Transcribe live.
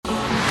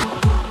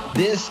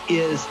This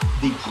is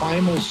the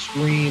primal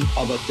scream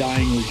of a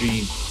dying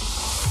regime.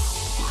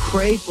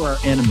 Pray for our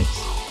enemies,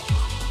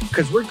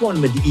 because we're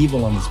going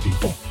medieval on these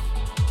people.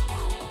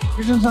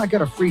 You're just not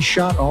got a free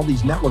shot on all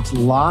these networks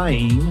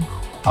lying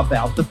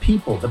about the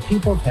people. The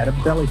people have had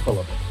a belly full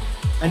of it.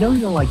 I know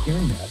you don't like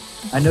hearing that.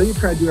 I know you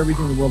try to do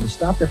everything in the world to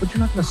stop that, but you're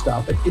not going to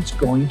stop it. It's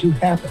going to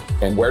happen.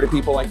 And where do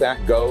people like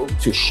that go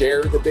to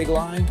share the big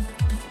lie?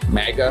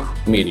 MAGA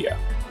media.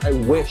 I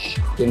wish,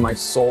 in my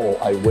soul,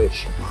 I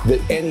wish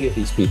that any of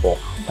these people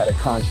had a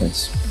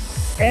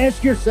conscience.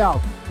 Ask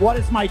yourself, what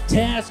is my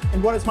task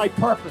and what is my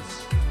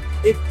purpose?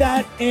 If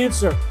that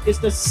answer is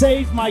to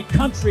save my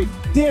country,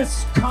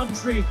 this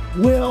country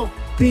will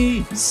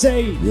be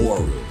saved. War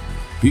Room.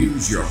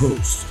 Here's your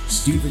host,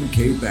 Stephen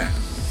K. Bannon.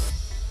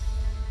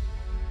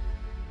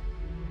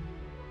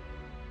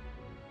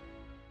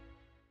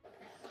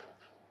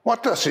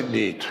 What does it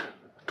need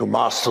to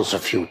master the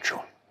future?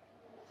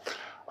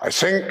 I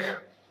think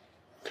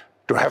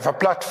to have a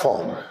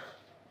platform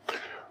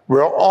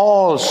where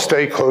all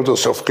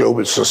stakeholders of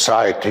global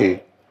society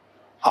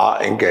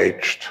are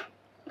engaged.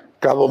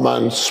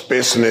 Governments,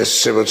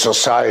 business, civil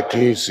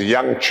societies, the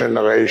young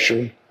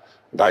generation,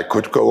 and I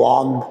could go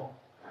on,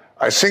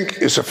 I think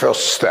is a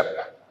first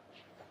step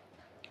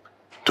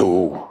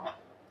to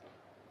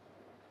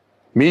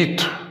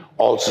meet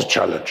all the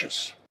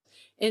challenges.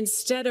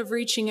 Instead of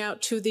reaching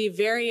out to the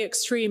very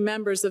extreme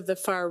members of the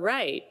far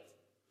right,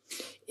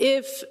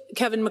 if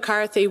Kevin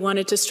McCarthy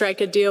wanted to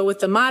strike a deal with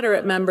the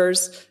moderate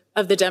members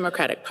of the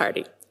Democratic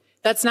Party.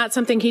 That's not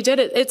something he did.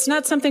 It's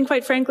not something,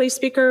 quite frankly,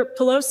 Speaker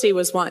Pelosi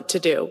was wont to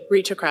do,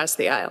 reach across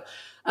the aisle.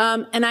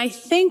 And I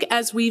think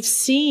as we've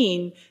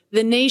seen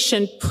the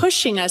nation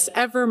pushing us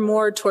ever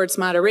more towards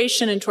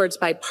moderation and towards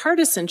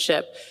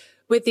bipartisanship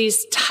with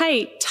these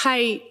tight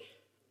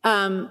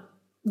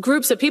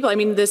groups of people. I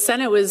mean, the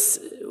Senate was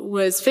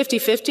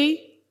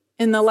 50-50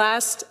 in the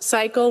last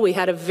cycle. We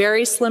had a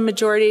very slim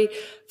majority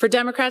for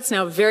Democrats,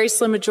 now a very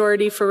slim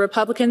majority for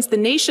Republicans. The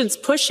nation's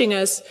pushing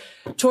us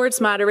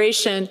towards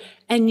moderation,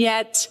 and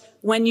yet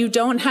when you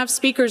don't have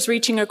speakers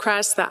reaching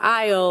across the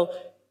aisle,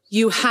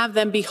 you have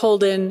them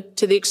beholden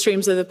to the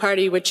extremes of the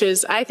party, which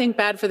is, I think,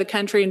 bad for the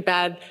country and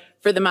bad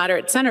for the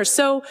moderate center.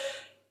 So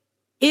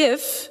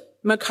if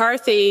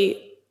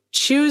McCarthy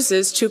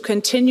chooses to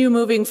continue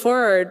moving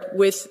forward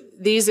with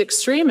these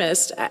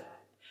extremists,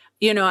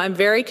 I'm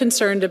very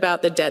concerned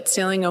about the debt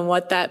ceiling and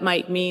what that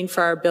might mean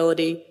for our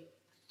ability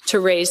to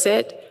raise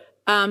it.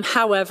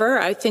 However,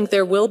 I think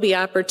there will be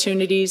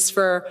opportunities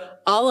for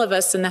all of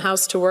us in the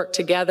House to work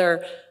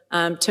together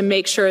to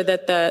make sure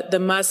that the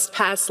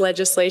must-pass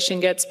legislation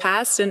gets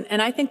passed.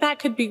 And I think that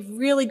could be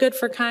really good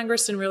for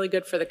Congress and really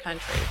good for the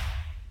country.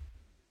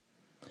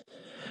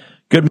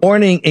 Good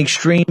morning,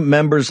 extreme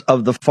members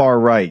of the far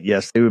right.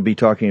 Yes, they would be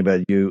talking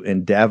about you,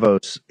 and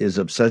Davos is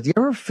obsessed. Do you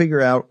ever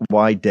figure out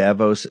why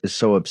Davos is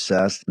so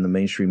obsessed and the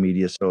mainstream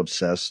media is so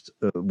obsessed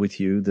with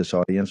you, this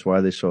audience? Why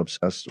are they so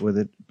obsessed with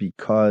it?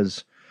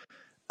 Because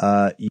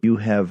you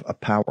have a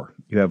power.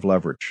 You have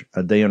leverage.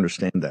 They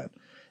understand that.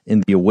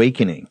 In the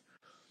awakening,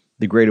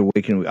 the Great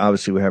Awakening,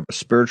 obviously we have a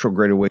spiritual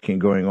Great Awakening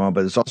going on,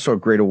 but there's also a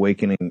Great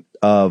Awakening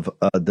of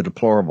the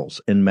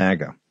deplorables in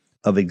MAGA,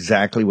 of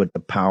exactly what the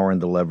power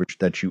and the leverage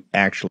that you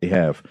actually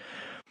have.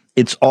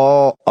 It's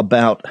all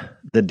about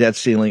the debt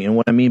ceiling. And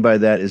what I mean by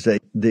that is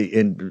that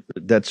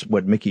that's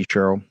what Mickey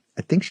Sherrill,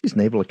 I think she's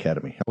Naval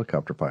Academy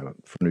helicopter pilot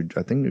from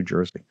New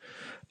Jersey.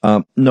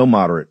 No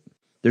moderate.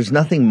 There's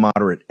nothing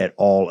moderate at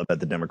all about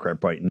the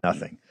Democrat Party.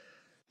 Nothing.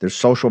 Their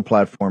social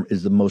platform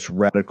is the most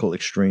radical,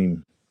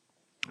 extreme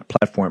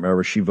platform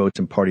ever. She votes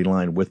in party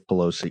line with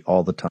Pelosi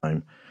all the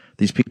time.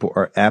 These people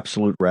are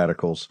absolute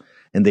radicals,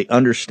 and they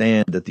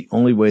understand that the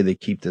only way they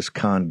keep this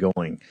con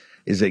going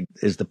is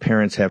the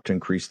parents have to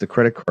increase the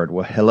credit card.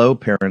 Well, hello,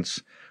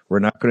 parents. We're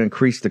not going to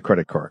increase the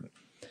credit card.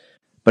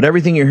 But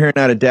everything you're hearing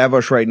out of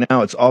Davos right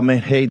now, it's all, man,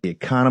 hey, the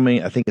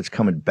economy, I think it's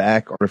coming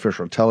back.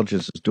 Artificial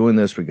intelligence is doing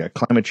this. We've got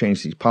climate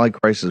change, these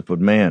polycrises, but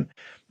man,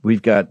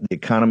 we've got the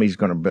economy's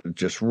going to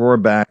just roar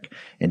back.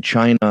 And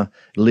China,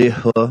 Li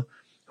He,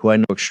 who I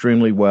know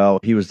extremely well,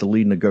 he was the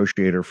lead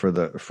negotiator for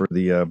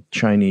the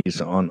Chinese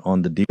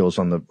on the deals,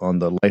 on the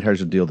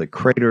Lighthizer deal that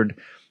cratered,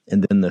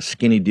 and then the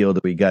skinny deal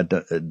that we got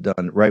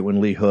done right when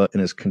Li He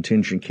and his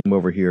contingent came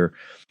over here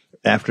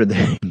after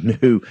they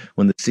knew,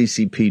 when the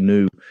CCP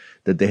knew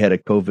that they had a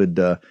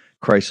COVID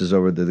crisis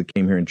over that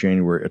came here in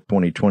January of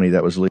 2020.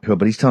 That was Li He.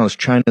 But he's telling us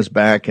China's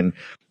back, and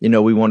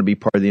we want to be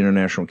part of the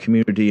international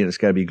community, and it's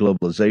got to be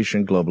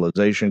globalization.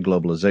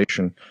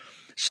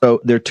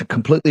 So they're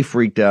completely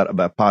freaked out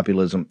about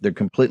populism. They're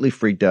completely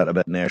freaked out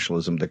about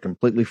nationalism. They're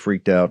completely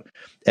freaked out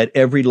at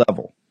every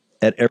level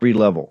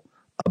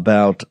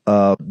about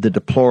the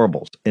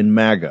deplorables in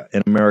MAGA,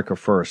 in America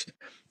First,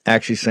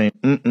 actually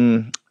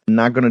saying,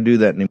 not going to do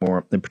that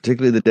anymore, and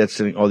particularly the debt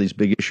ceiling, all these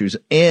big issues,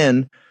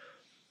 and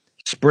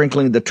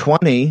sprinkling the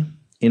 20,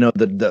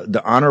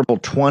 the honorable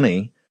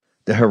 20,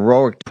 the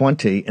heroic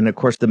 20, and of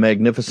course the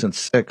magnificent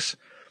 6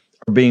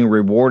 are being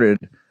rewarded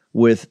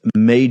with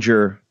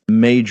major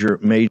major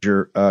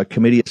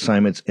committee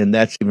assignments, and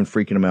that's even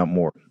freaking him out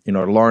more.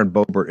 Lauren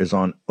Boebert is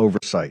on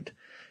oversight.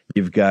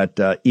 You've got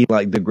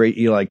the great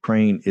Eli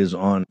Crane is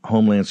on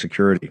Homeland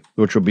Security,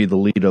 which will be the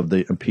lead of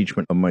the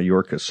impeachment of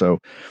Mayorkas. So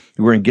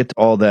we're going to get to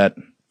all that.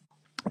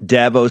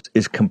 Davos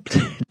is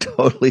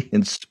totally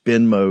in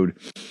spin mode.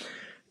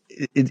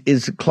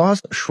 Is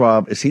Klaus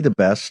Schwab, is he the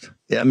best?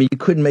 I mean, you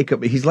couldn't make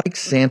up. He's like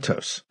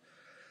Santos.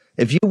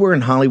 If you were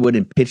in Hollywood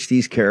and pitched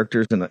these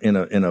characters in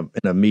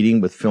a meeting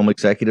with film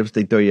executives,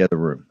 they'd throw you out of the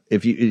room.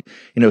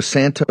 If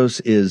Santos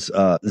is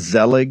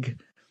Zelig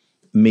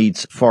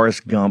meets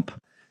Forrest Gump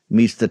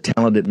meets the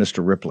talented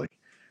Mr. Ripley,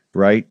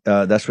 right?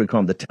 That's what we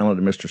call him, the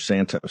talented Mr.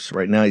 Santos.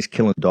 Right now, he's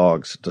killing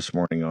dogs. This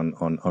morning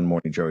on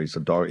Morning Joe, he's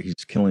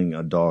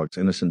killing dogs,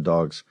 innocent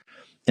dogs.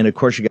 And of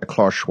course, you got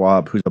Klaus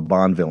Schwab, who's a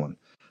Bond villain.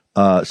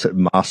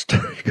 Master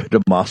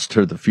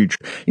the future.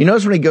 You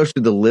notice when he goes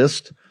through the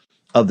list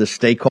of the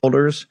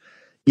stakeholders,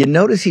 you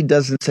notice he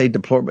doesn't say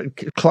deplorable.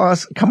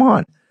 Klaus, come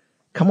on,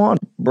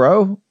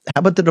 bro. How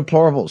about the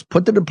deplorables?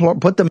 Put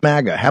the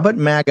MAGA. How about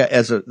MAGA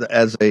as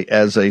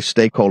a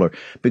stakeholder?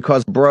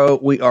 Because, bro,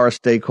 we are a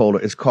stakeholder.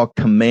 It's called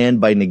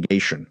command by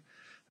negation.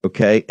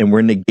 Okay, and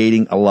we're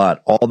negating a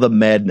lot, all the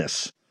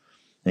madness,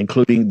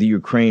 including the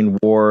Ukraine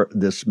war,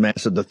 this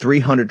massive, the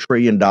 $300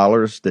 trillion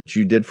that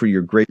you did for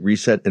your Great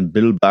Reset and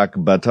Build Back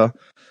Better,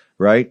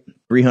 right?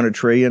 300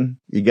 trillion.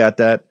 You got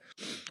that.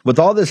 With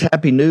all this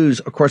happy news,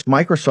 of course,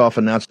 Microsoft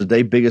announced the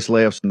day biggest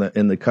layoffs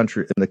in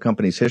the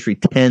company's history.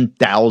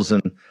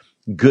 10,000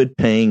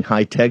 good-paying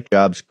high-tech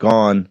jobs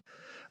gone.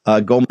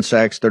 Goldman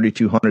Sachs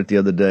 3,200 the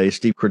other day.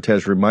 Steve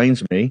Cortez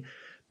reminds me,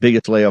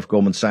 biggest layoff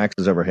Goldman Sachs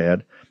has ever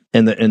had.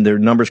 And their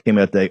numbers came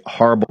out today,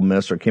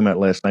 came out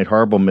last night,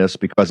 horrible miss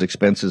because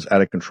expenses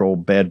out of control,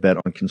 bad bet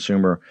on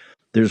consumer.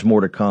 There's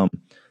more to come.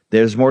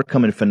 There's more to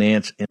come in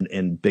finance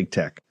and big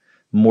tech.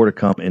 More to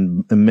come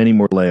and many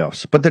more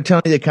layoffs. But they're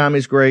telling you the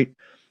economy's great.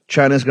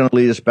 China's going to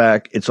lead us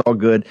back. It's all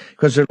good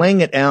because they're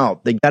laying it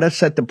out. They got to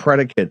set the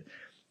predicate.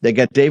 They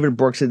got David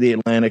Brooks of the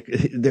Atlantic.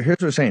 Here's what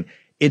they're saying.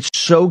 It's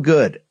so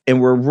good, and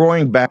we're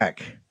roaring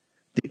back.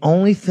 The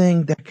only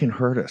thing that can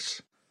hurt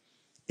us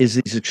is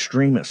these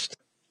extremists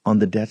on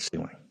the debt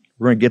ceiling.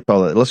 We're going to get to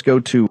all that. Let's go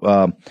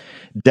to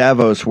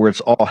Davos, where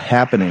it's all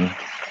happening,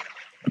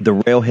 the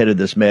railhead of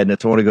this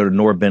madness. I want to go to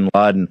Noor bin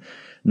Laden.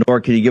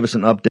 Noor, can you give us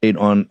an update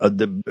on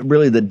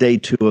the day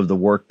 2 of the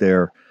work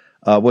there?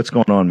 What's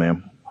going on,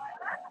 ma'am?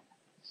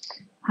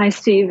 Hi,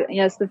 Steve.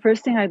 Yes, the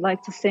first thing I'd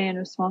like to say in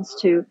response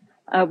to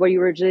what you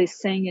were just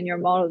saying in your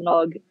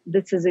monologue,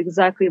 this is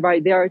exactly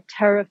right. They are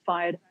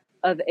terrified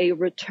of a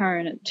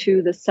return to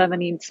the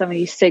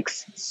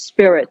 1776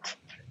 spirit.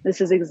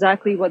 This is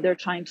exactly what they're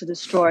trying to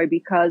destroy,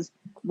 because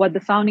what the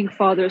founding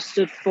fathers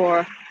stood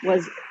for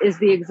is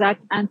the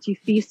exact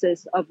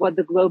antithesis of what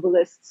the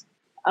globalists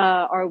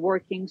are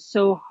working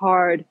so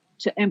hard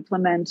to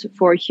implement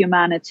for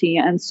humanity.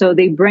 And so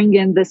they bring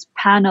in this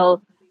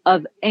panel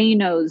of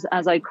ANOs,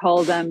 as I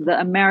call them, the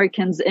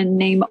Americans in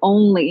name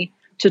only,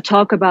 to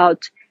talk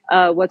about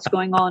what's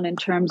going on in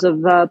terms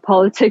of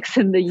politics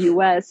in the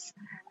U.S.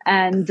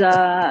 And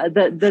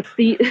the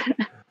theme,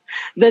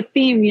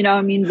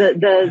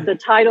 the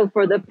title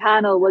for the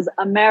panel was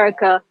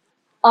America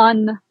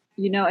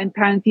in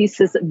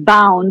parenthesis,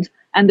 bound.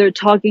 And they're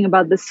talking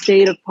about the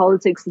state of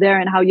politics there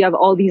and how you have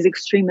all these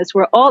extremists.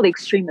 We're all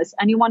extremists.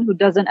 Anyone who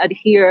doesn't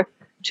adhere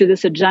to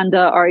this agenda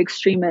are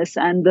extremists.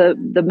 And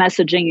the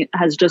messaging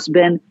has just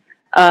been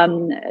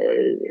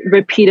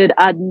repeated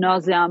ad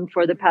nauseum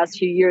for the past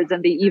few years.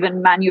 And they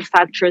even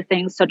manufacture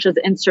things such as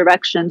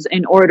insurrections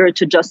in order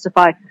to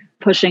justify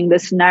pushing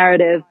this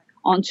narrative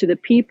onto the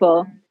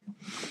people.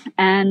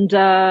 And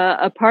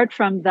apart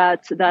from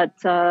that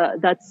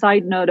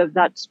side note of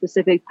that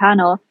specific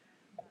panel,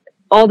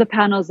 all the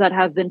panels that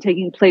have been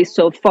taking place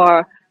so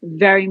far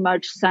very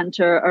much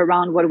center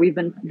around what we've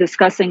been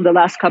discussing the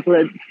last couple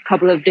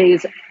of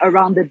days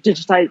around the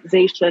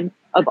digitization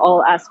of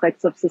all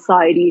aspects of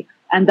society.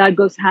 And that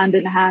goes hand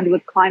in hand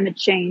with climate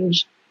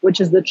change,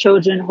 which is the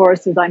Trojan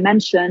horse, as I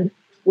mentioned,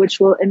 which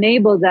will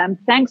enable them,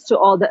 thanks to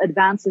all the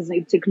advances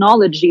in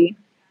technology,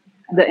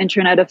 the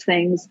Internet of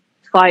Things,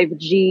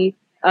 5G,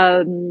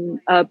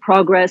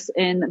 progress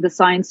in the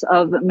science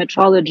of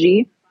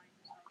metrology,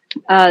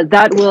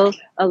 that will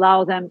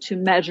allow them to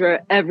measure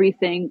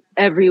everything,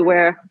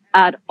 everywhere,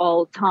 at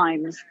all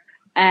times.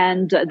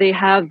 And they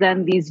have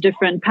then these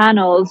different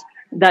panels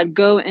that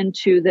go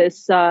into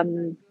this,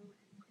 the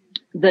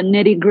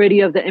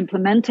nitty-gritty of the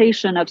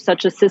implementation of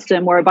such a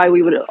system, whereby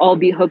we would all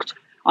be hooked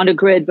on a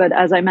grid. But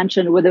as I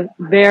mentioned, with a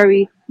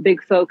very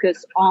big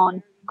focus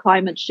on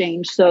climate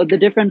change. So the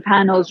different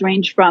panels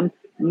range from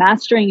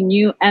mastering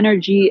new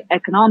energy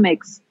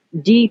economics,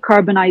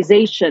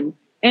 decarbonization,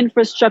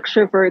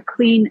 infrastructure for a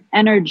clean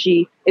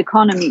energy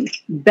economy,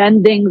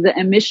 bending the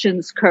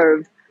emissions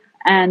curve.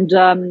 And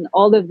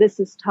all of this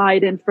is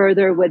tied in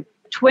further with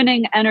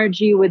twinning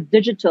energy with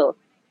digital,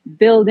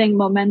 building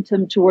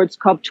momentum towards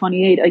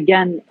COP28,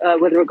 again,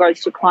 with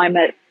regards to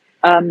climate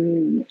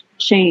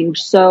change.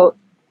 So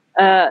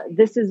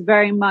this is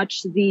very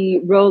much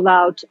the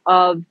rollout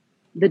of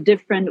the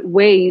different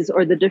ways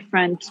or the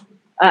different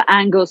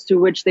angles through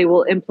which they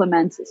will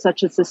implement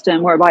such a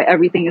system whereby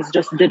everything is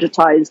just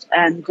digitized.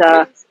 And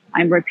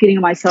I'm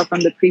repeating myself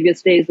from the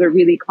previous days, but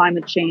really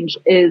climate change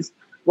is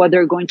what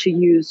they're going to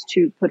use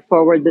to put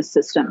forward this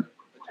system.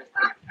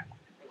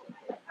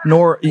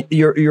 Noor,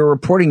 your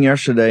reporting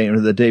yesterday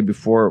and the day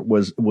before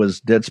was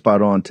dead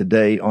spot on.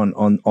 Today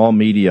on all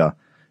media,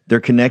 they're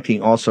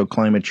connecting also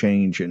climate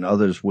change and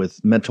others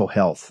with mental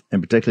health,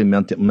 and particularly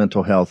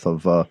mental health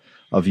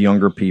of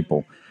younger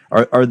people.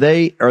 Are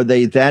they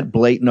that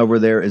blatant over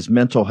there as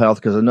mental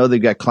health? Because I know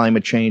they've got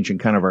climate change and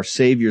kind of our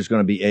savior is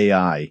going to be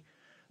AI,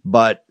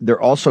 but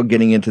they're also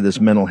getting into this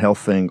mental health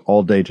thing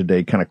all day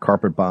today, kind of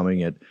carpet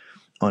bombing it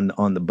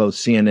on the both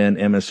CNN,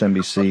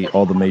 MSNBC,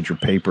 all the major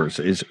papers.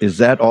 Is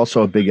that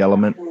also a big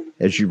element,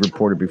 as you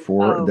reported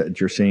before, that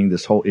you're seeing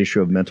this whole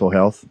issue of mental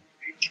health?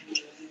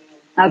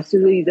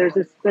 Absolutely. There's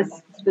a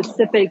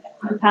specific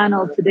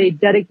panel today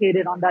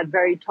dedicated on that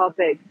very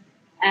topic.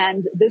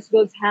 And this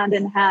goes hand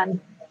in hand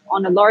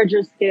on a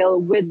larger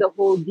scale with the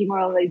whole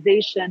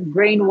demoralization,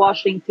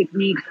 brainwashing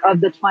techniques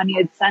of the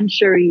 20th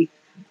century,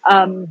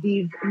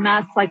 these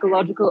mass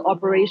psychological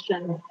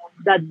operations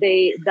that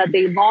they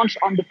launch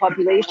on the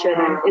population.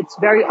 And it's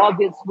very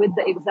obvious with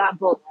the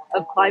example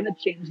of climate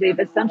change. They've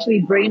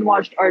essentially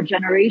brainwashed our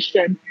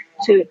generation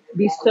to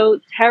be so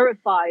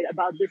terrified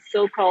about this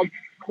so-called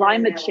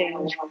climate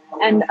change.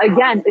 And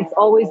again, it's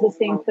always the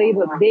same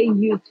playbook. They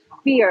use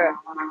fear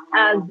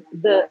as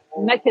the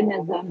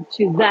mechanism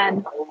to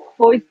then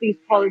foist these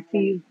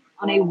policies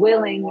on a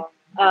willing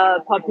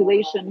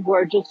population who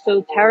are just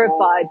so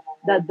terrified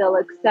that they'll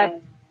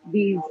accept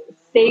these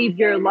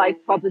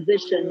savior-like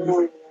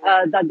propositions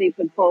that they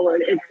put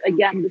forward. It's,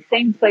 again, the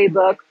same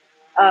playbook,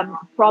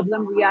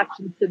 problem,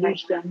 reaction,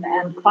 solution,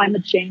 and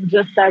climate change,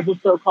 just as the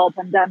so-called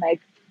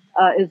pandemic,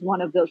 is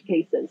one of those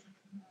cases.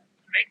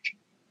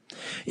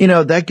 You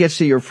know, that gets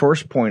to your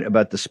first point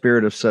about the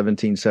spirit of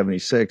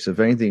 1776. If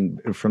anything,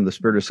 from the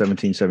spirit of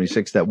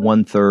 1776, that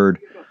 1/3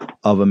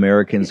 of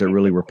Americans that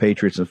really were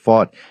patriots and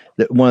fought,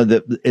 that one of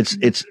the,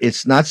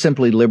 it's not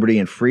simply liberty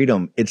and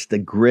freedom. It's the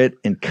grit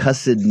and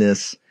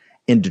cussedness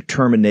and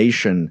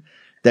determination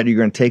that you're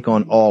going to take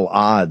on all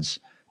odds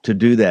to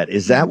do that.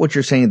 Is that what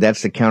you're saying?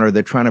 That's the counter.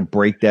 They're trying to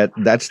break that.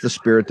 That's the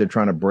spirit they're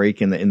trying to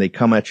break. And they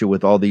come at you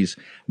with all these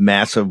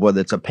massive,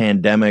 whether it's a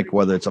pandemic,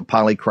 whether it's a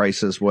poly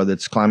crisis, whether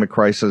it's climate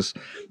crisis,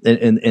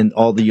 and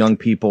all the young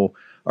people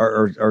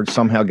are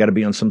somehow got to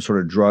be on some sort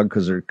of drug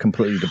because they're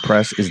completely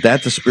depressed. Is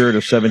that the spirit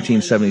of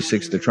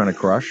 1776 they're trying to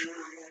crush?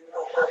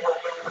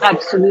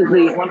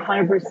 Absolutely.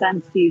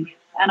 100%, Steve.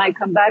 And I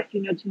come back,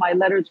 to my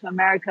letter to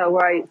America,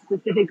 where I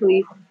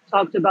specifically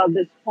talked about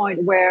this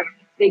point where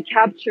they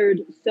captured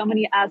so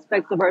many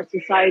aspects of our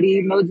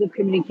society, modes of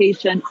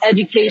communication,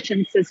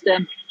 education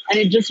system. And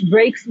it just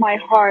breaks my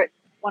heart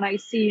when I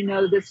see,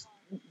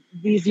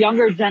 these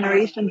younger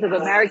generations of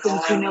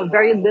Americans who know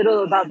very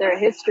little about their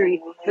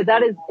history. But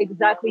that is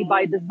exactly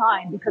by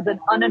design, because an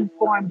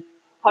uninformed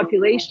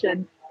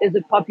population is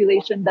a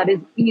population that is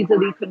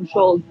easily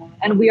controlled.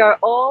 And we are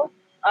all,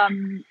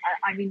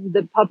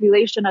 the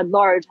population at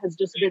large has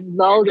just been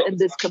lulled in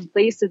this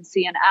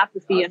complacency and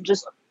apathy and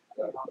just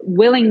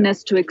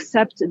willingness to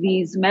accept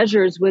these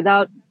measures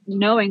without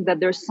knowing that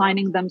they're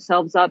signing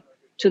themselves up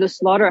to the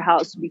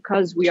slaughterhouse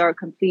because we are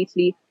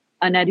completely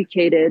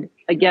uneducated.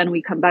 Again,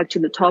 we come back to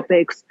the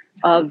topics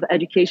of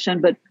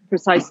education, but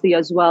precisely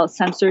as well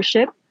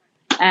censorship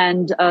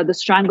and the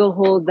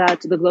stranglehold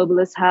that the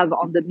globalists have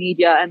on the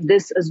media. And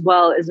this as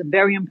well is a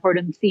very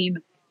important theme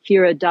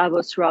here at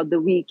Davos throughout the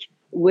week,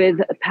 with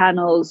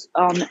panels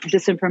on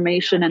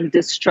disinformation and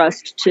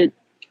distrust. To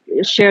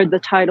share the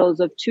titles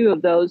of two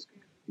of those: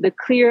 The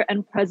Clear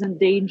and Present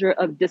Danger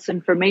of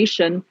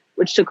Disinformation,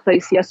 which took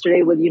place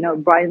yesterday with,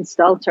 Brian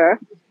Stelter.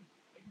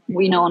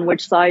 We know on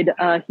which side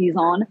he's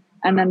on.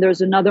 And then there's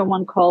another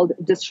one called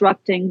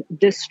Disrupting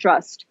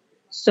Distrust.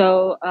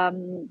 So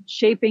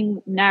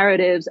shaping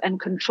narratives and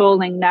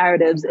controlling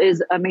narratives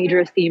is a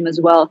major theme as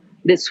well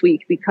this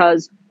week,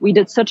 because we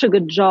did such a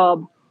good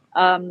job,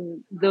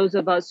 those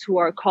of us who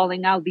are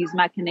calling out these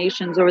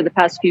machinations over the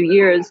past few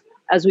years,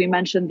 as we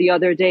mentioned the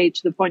other day,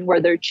 to the point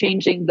where they're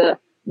changing the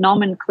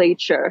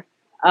nomenclature,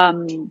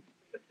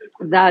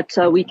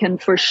 that we can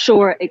for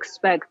sure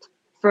expect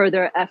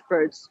further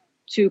efforts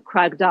to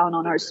crack down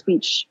on our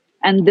speech.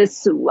 And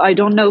this, I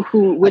don't know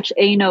which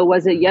ANO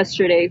was it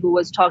yesterday who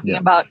was talking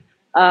about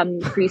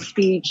free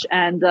speech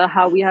and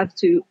how we have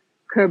to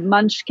curb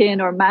Munchkin,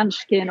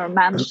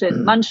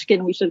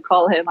 we should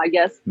call him, I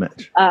guess,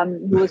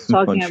 who was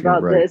talking Munchkin,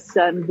 about right. This.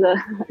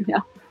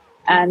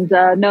 And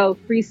no,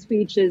 free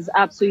speech is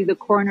absolutely the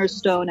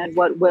cornerstone and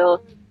what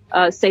will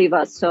save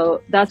us.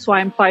 So that's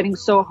why I'm fighting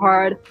so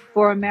hard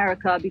for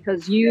America,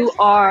 because you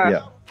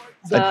are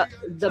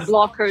the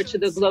blocker to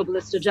the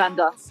globalist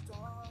agenda.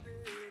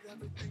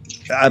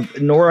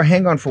 Noor,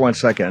 hang on for 1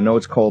 second. I know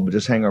it's cold, but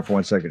just hang on for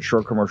 1 second.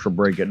 Short commercial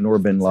break at Noor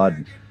bin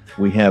Laden.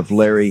 We have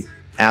Larry,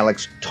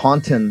 Alex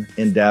Taunton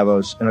in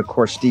Davos, and of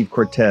course Steve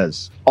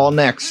Cortez. All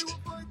next,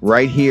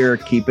 right here.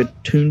 Keep it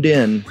tuned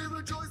in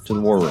to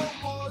the War Room.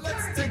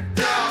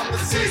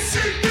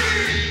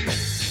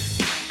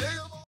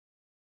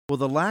 Will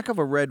the lack of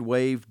a red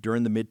wave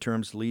during the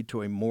midterms lead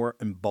to a more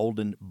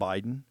emboldened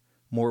Biden,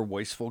 more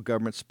wasteful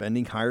government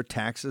spending, higher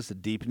taxes, a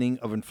deepening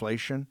of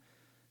inflation?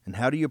 And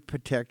how do you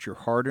protect your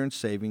hard-earned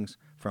savings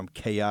from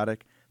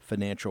chaotic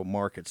financial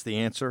markets? The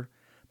answer?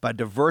 By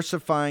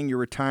diversifying your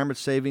retirement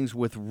savings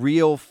with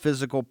real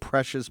physical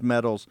precious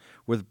metals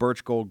with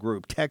Birch Gold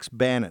Group. Text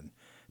Bannon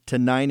to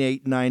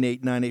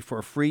 989898 for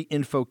a free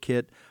info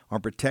kit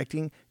on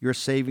protecting your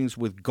savings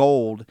with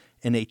gold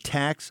in a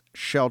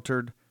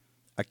tax-sheltered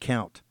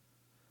account.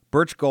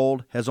 Birch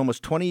Gold has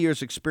almost 20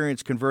 years'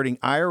 experience converting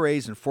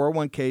IRAs and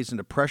 401ks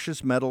into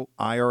precious metal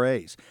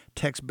IRAs.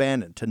 Text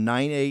Bannon to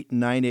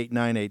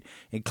 989898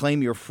 and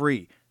claim your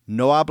free,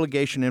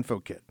 no-obligation info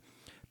kit.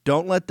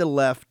 Don't let the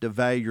left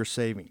devalue your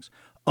savings.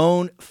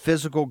 Own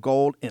physical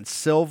gold and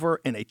silver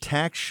in a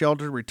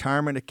tax-sheltered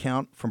retirement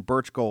account from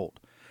Birch Gold.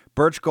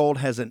 Birch Gold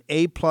has an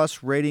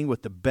A-plus rating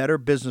with the Better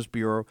Business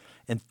Bureau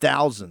and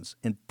thousands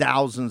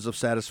of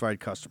satisfied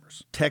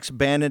customers. Text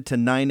Bannon to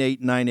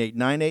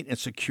 989898 and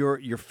secure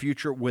your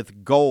future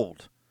with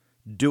gold.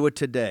 Do it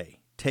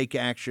today. Take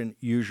action.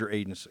 Use your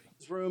agency.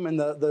 Room and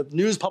the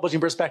news publishing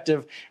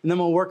perspective, and then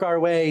we'll work our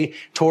way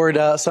toward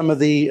some of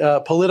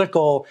the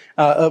political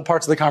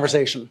parts of the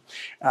conversation.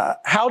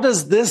 How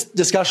does this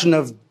discussion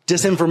of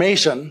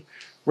disinformation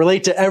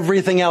relate to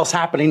everything else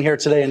happening here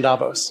today in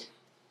Davos?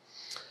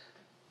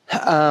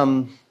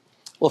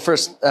 Well,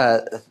 first,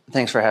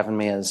 thanks for having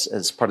me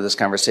as part of this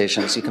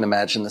conversation. As you can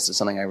imagine, this is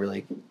something I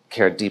really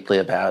care deeply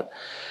about.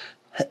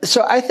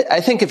 So I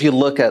think if you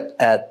look at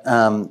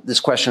this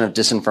question of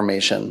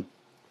disinformation,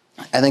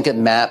 I think it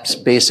maps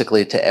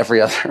basically to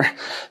every other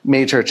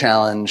major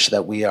challenge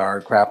that we are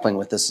grappling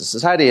with as a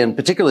society, and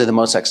particularly the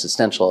most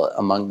existential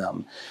among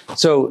them.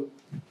 So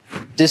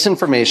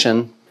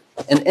disinformation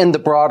and the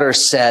broader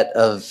set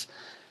of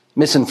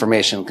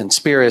misinformation,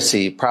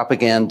 conspiracy,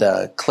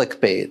 propaganda,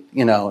 clickbait,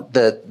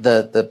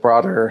 the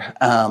broader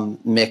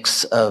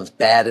mix of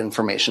bad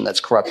information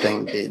that's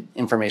corrupting the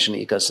information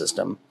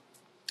ecosystem.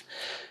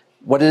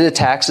 What it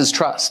attacks is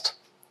trust.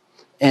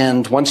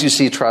 And once you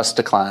see trust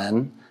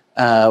decline,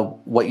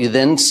 what you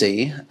then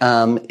see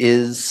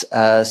is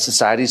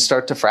societies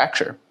start to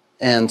fracture.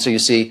 And so you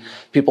see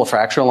people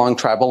fracture along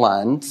tribal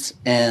lines,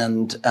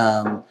 and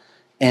that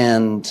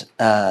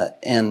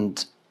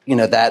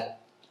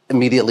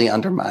immediately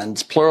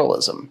undermines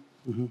pluralism.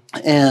 Mm-hmm.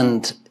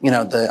 And,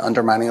 the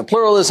undermining of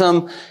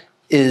pluralism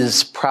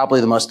is probably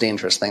the most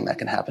dangerous thing that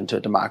can happen to a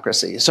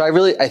democracy. So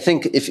I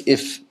think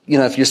if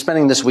you're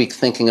spending this week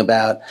thinking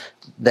about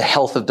the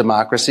health of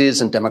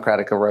democracies and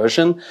democratic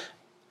erosion,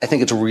 I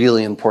think it's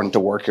really important to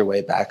work your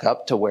way back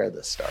up to where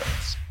this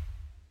starts.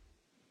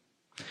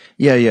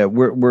 Yeah.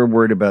 We're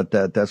worried about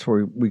that. That's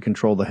where we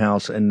control the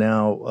House. And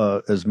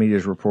now, as media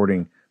is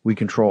reporting, we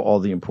control all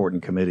the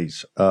important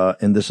committees.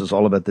 And this is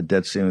all about the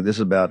debt ceiling. This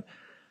is about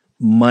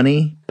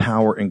money,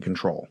 power, and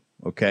control.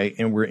 Okay.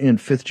 And we're in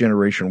fifth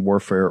generation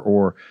warfare,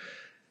 or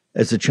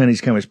as the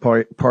Chinese Communist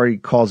Party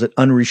calls it,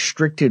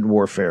 unrestricted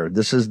warfare.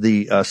 This is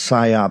the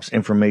PSYOPs,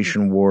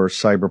 information war,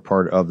 cyber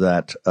part of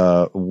that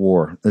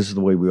war. This is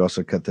the way we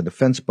also cut the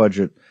defense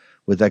budget.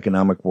 With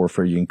economic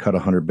warfare, you can cut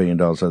 $100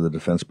 billion out of the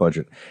defense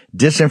budget.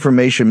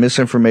 Disinformation,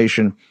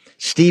 misinformation.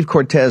 Steve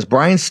Cortez,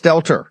 Brian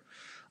Stelter,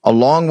 a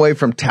long way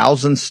from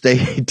Towson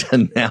State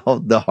to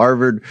now the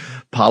Harvard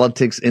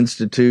Politics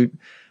Institute.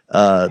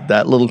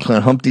 That little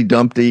Humpty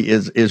Dumpty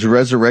is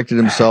resurrected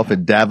himself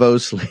at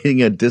Davos,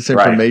 leading a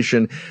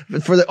disinformation.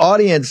 Right. For the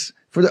audience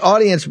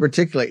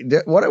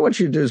particularly, what I want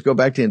you to do is go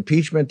back to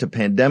impeachment, to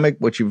pandemic,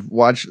 what you've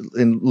watched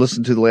and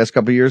listened to the last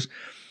couple of years.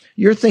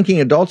 You're thinking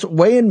adults,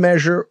 weigh and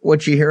measure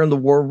what you hear in the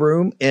war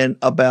room and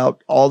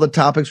about all the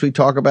topics we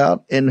talk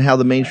about and how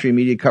the mainstream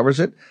media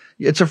covers it.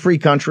 It's a free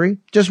country.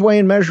 Just weigh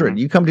and measure it.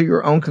 You come to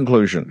your own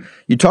conclusion.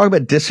 You talk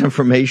about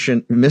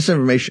disinformation,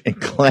 misinformation,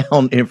 and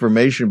clown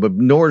information, but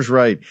Noor's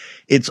right.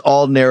 It's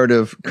all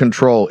narrative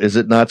control. Is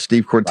it not,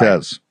 Steve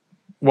Cortez?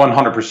 Right.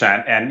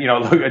 100%. And,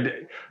 look,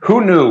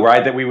 who knew,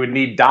 right, that we would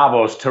need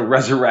Davos to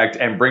resurrect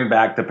and bring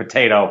back the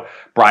potato,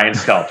 Brian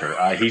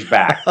Stelter. He's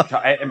back.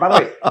 And by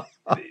the way,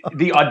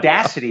 the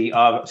audacity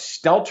of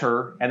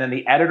Stelter and then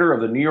the editor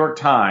of the New York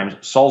Times,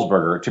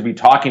 Sulzberger, to be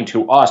talking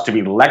to us, to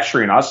be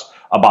lecturing us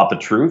about the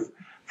truth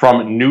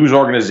from news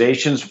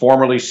organizations,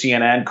 formerly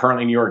CNN,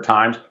 currently New York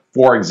Times.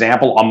 For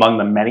example, among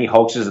the many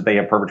hoaxes that they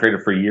have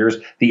perpetrated for years,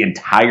 the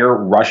entire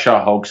Russia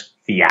hoax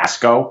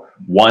fiasco,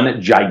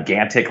 one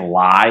gigantic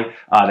lie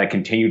that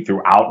continued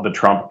throughout the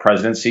Trump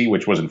presidency,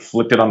 which was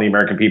inflicted on the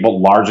American people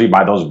largely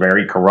by those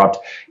very corrupt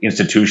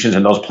institutions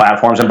and those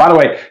platforms. And by the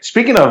way,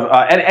 speaking of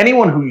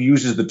anyone who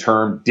uses the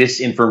term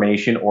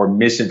disinformation or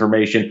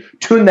misinformation,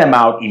 tune them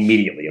out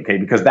immediately, okay?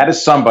 Because that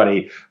is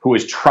somebody who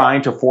is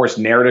trying to force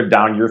narrative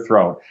down your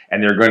throat,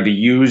 and they're going to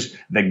use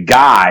the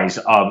guise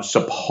of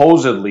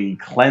supposedly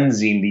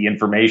cleansing the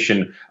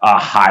information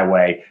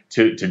highway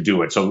to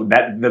do it. So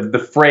that the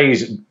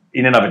phrase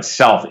in and of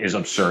itself is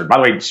absurd. By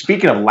the way,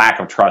 speaking of lack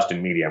of trust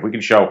in media, if we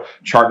can show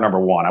chart number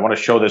 1, I want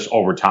to show this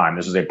over time.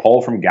 This is a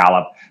poll from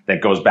Gallup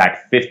that goes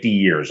back 50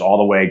 years, all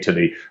the way to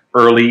the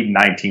early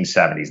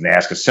 1970s. And they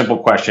ask a simple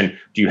question: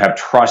 do you have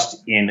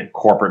trust in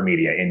corporate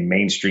media, in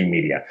mainstream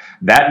media?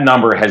 That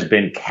number has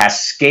been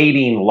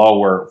cascading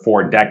lower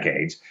for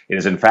decades. It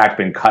has in fact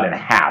been cut in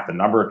half. The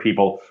number of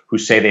people who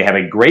say they have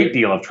a great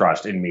deal of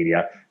trust in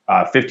media,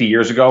 50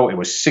 years ago, it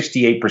was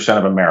 68%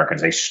 of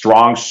Americans, a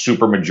strong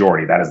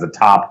supermajority. That is the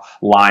top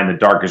line, the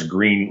darkest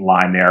green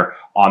line there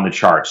on the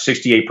chart.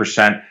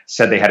 68%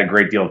 said they had a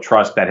great deal of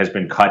trust. That has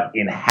been cut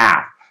in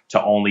half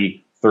to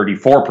only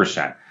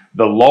 34%.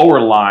 The lower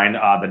line,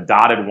 the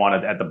dotted one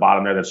at the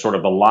bottom there, that's sort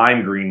of the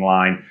lime green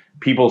line,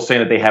 people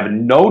saying that they have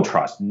no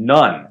trust,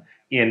 none,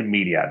 in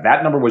media.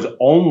 That number was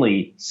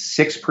only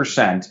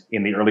 6%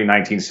 in the early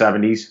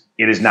 1970s.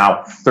 It is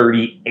now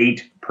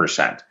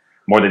 38%.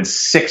 More than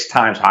 6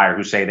 times higher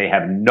who say they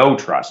have no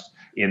trust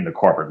in the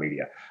corporate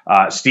media.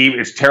 Steve,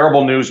 it's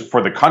terrible news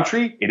for the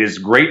country. It is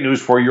great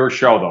news for your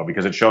show, though,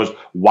 because it shows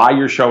why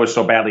your show is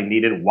so badly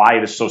needed, why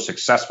it is so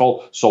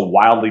successful, so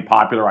wildly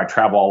popular. I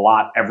travel a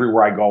lot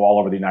everywhere I go all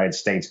over the United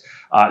States.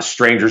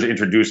 Strangers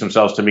introduce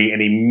themselves to me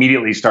and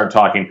immediately start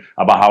talking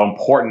about how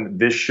important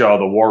this show,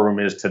 The War Room,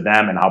 is to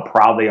them and how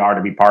proud they are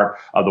to be part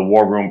of the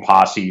War Room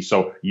posse.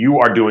 So you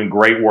are doing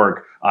great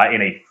work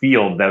in a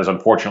field that is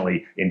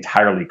unfortunately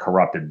entirely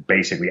corrupted,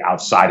 basically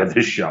outside of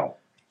this show.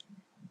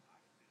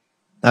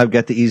 I've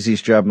got the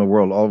easiest job in the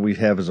world. All we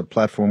have is a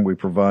platform we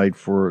provide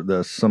for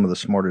some of the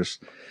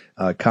smartest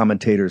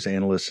commentators,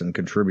 analysts, and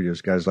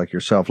contributors, guys like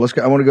yourself. Let's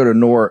go. I want to go to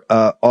Noor.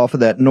 Off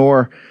of that,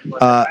 Noor,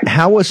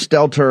 how was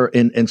Stelter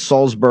and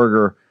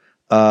Sulzberger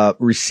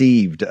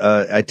received?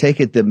 I take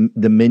it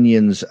the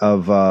minions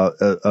of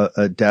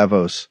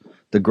Davos,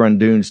 the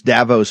Grundoons,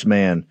 Davos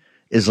man,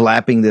 is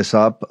lapping this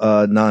up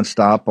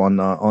nonstop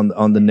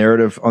on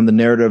the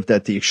narrative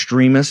that the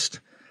extremist,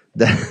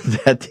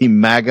 that the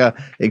MAGA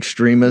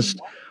extremists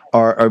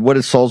are what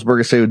did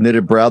Sulzberger say with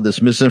knitted brow?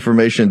 This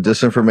misinformation and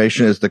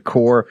disinformation is the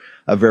core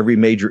of every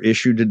major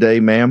issue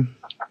today, ma'am.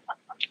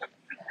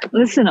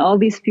 Listen, all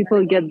these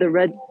people get the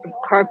red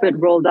carpet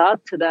rolled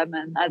out to them,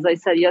 and as I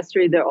said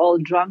yesterday, they're all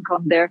drunk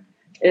on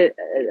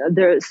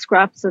their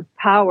scraps of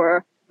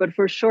power. But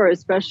for sure,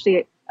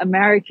 especially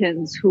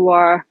Americans who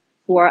are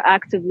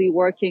actively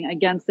working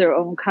against their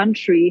own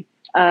country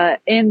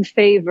in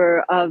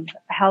favor of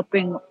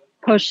helping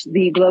push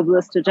the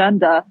globalist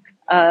agenda,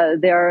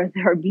 they're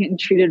being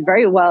treated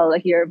very well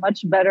here,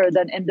 much better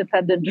than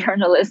independent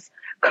journalists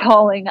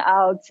calling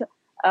out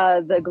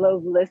the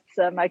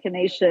globalists'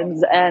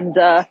 machinations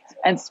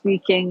and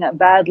speaking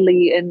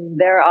badly in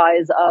their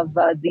eyes of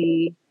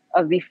the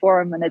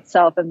forum in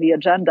itself and the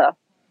agenda.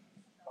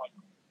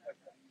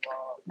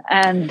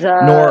 And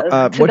Noor,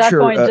 to that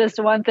point, just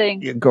one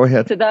thing. Go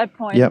ahead. To that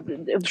point, yep.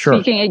 Sure.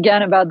 Speaking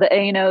again about the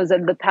ANOs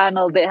and the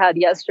panel they had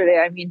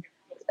yesterday, I mean,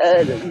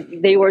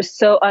 they were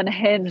so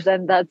unhinged,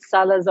 and that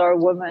Salazar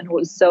woman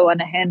was so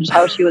unhinged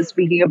how she was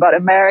speaking about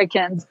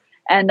Americans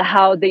and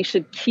how they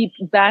should keep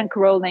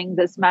bankrolling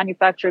this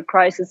manufactured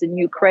crisis in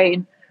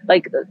Ukraine,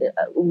 like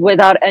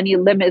without any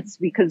limits,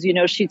 because, you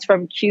know, she's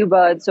from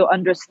Cuba and so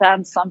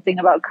understands something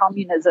about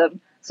communism,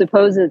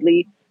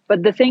 supposedly.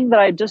 But the thing that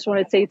I just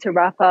want to say to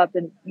wrap up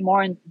in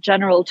more in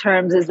general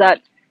terms is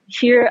that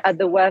here at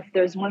the WEF,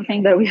 there's one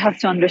thing that we have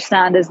to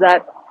understand is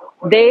that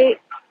they,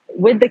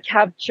 with the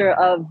capture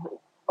of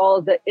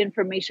all the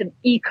information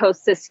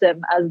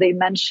ecosystem, as they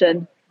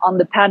mentioned on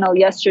the panel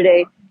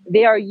yesterday,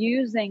 they are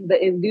using the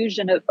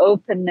illusion of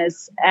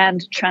openness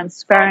and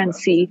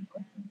transparency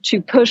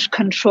to push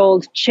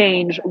controlled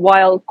change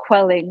while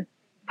quelling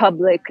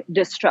public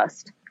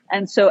distrust.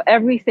 And so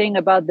everything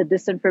about the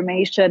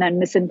disinformation and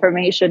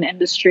misinformation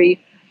industry,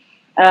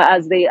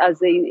 as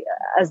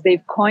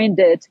they've coined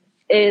it,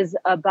 is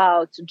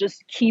about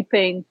just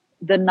keeping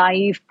the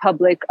naive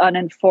public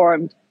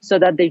uninformed so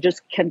that they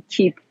just can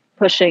keep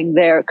pushing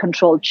their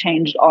controlled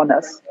change on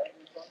us.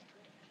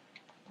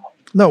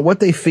 No, what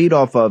they feed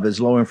off of is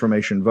low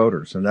information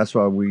voters. And that's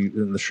why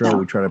in the show,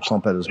 we try to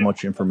pump out as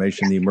much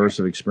information, the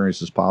immersive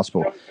experience as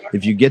possible.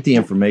 If you get the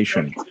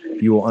information,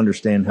 you will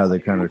understand how they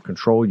kind of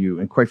control you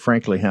and, quite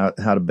frankly, how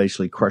to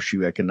basically crush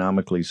you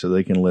economically so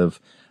they can live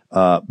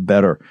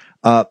better.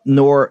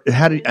 Noor,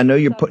 I know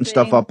you're putting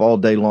stuff up all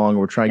day long.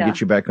 We're trying to get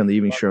you back on the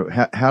evening show.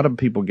 How do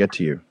people get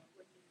to you?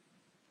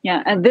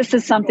 Yeah, and this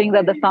is something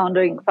that the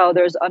founding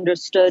fathers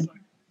understood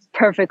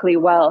perfectly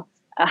well,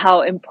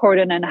 how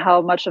important and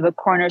how much of a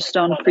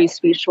cornerstone free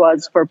speech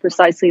was for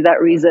precisely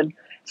that reason.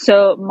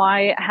 So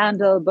my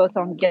handle both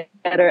on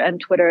Getter and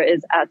Twitter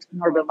is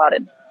 @Noor bin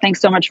Ladin.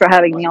 Thanks so much for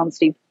having me on,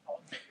 Steve.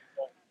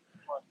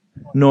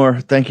 Noor,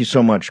 thank you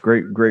so much.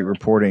 Great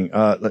reporting.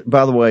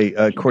 By the way,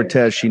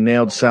 Cortez, she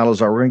nailed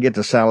Salazar. We're going to get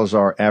to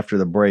Salazar after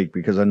the break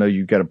because I know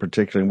you've got a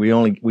particular.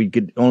 We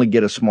could only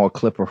get a small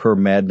clip of her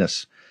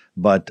madness,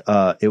 but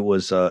it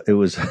was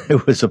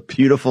a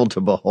beautiful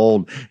to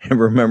behold. And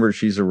remember,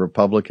 she's a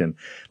Republican.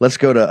 Let's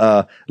go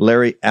to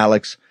Larry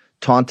Alex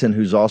Taunton,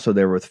 who's also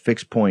there with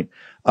Fixed Point.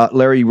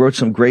 Larry, you wrote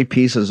some great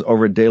pieces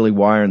over at Daily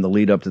Wire in the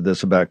lead up to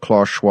this about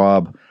Klaus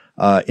Schwab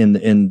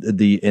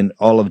in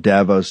all of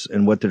Davos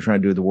and what they're trying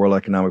to do with the World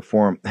Economic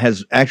Forum.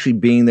 Has actually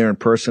being there in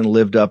person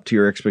lived up to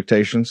your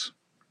expectations?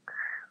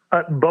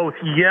 Both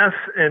yes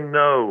and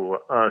no,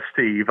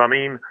 Steve. I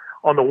mean,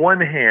 on the one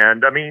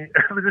hand,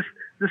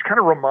 this kind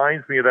of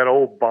reminds me of that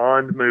old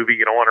Bond movie,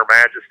 on Her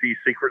Majesty's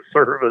Secret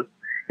Service,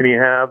 and you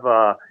have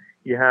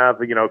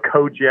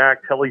Kojak,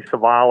 Telly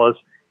Savalas,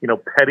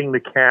 petting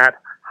the cat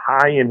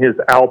high in his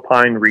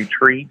alpine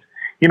retreat.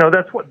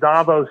 That's what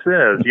Davos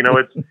is.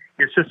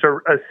 It's just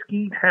a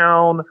ski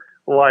town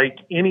like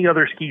any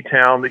other ski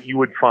town that you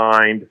would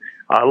find,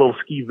 a little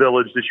ski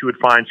village that you would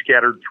find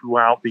scattered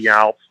throughout the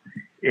Alps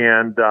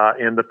and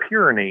the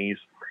Pyrenees.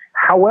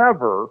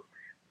 However,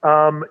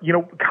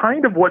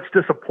 kind of what's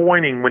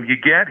disappointing when you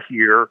get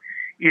here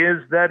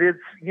is that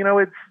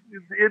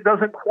it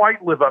doesn't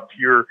quite live up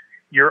to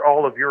your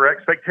all of your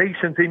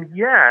expectations, and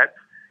yet.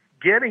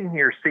 Getting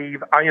here,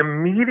 Steve, I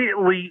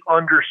immediately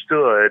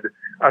understood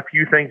a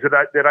few things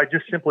that I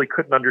just simply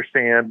couldn't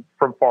understand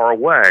from far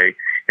away.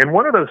 And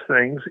one of those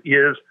things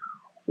is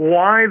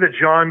why the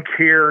John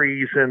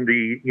Kerrys and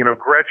the,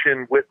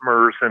 Gretchen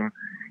Whitmers and,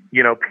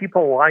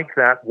 people like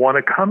that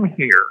want to come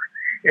here.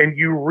 And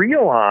you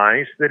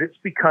realize that it's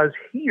because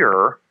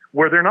here,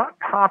 where they're not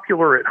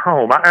popular at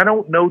home, I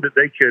don't know that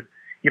they could,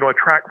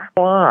 attract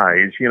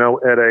flies,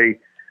 at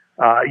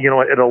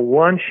a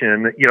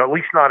luncheon, at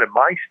least not in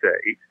my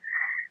state.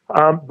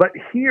 But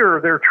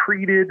here they're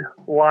treated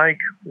like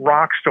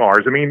rock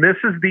stars. I mean, this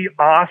is the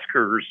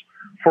Oscars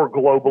for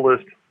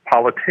globalist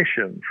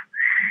politicians.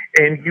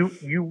 And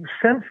you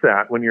sense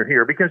that when you're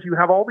here because you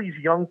have all these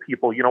young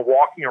people,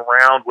 walking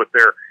around with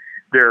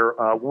their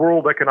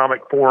World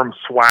Economic Forum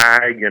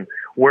swag and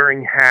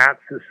wearing hats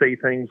that say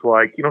things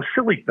like,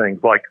 silly things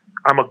like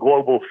I'm a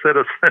global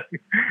citizen,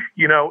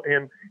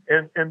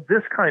 and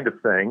this kind of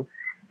thing.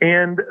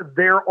 And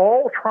they're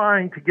all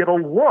trying to get a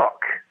look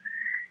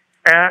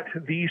at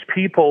these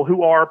people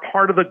who are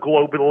part of the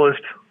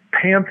globalist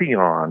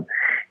pantheon.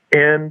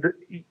 And,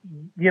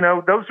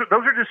 those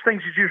are just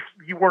things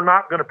you were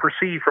not going to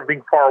perceive from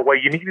being far away.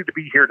 You needed to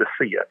be here to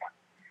see it.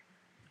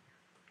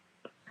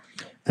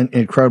 And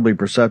incredibly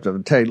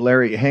perceptive. Hey,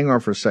 Larry, hang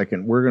on for a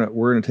second. We're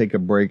gonna take a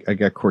break. I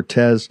got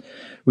Cortez.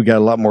 We got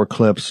a lot more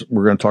clips.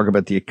 We're going to talk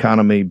about the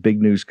economy,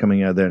 big news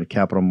coming out of there in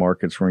capital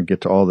markets. We're going to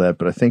get to all that.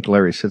 But I think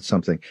Larry said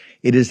something.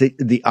 It is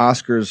the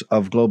Oscars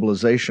of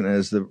globalization,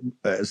 as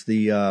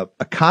the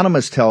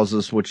Economist tells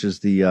us, which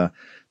is the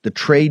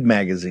trade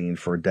magazine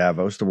for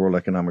Davos, the World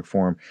Economic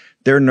Forum.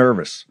 They're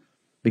nervous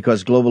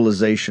because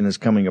globalization is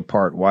coming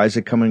apart. Why is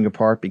it coming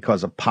apart?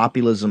 Because of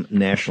populism,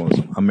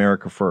 nationalism,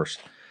 America first.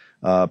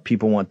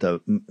 People want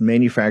the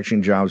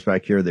manufacturing jobs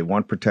back here. They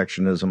want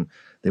protectionism.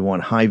 They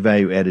want high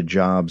value added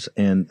jobs.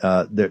 And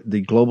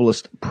the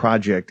globalist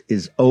project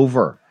is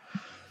over.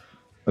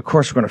 Of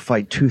course, we're going to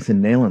fight tooth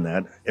and nail in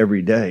that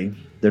every day.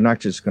 They're not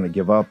just going to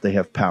give up. They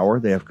have power,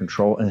 they have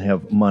control, and they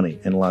have money,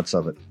 and lots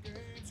of it.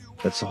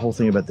 That's the whole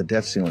thing about the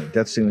debt ceiling.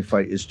 Debt ceiling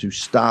fight is to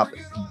stop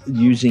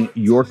using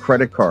your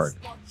credit card.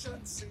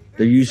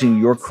 They're using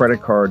your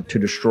credit card to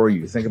destroy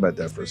you. Think about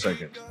that for a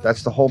second.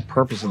 That's the whole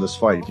purpose of this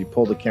fight. If you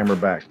pull the camera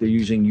back, they're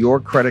using your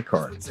credit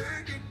card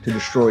to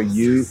destroy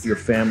you, your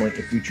family,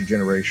 and future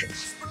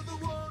generations.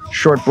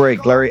 Short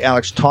break. Larry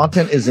Alex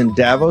Taunton is in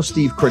Davos.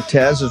 Steve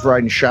Cortez is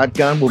riding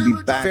shotgun. We'll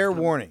be back. Fair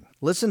warning.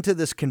 Listen to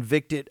this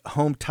convicted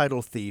home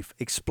title thief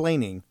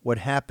explaining what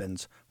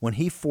happens when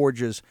he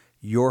forges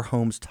your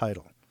home's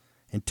title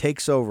and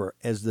takes over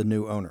as the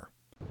new owner.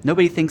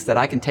 Nobody thinks that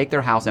I can take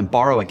their house and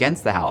borrow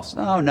against the house.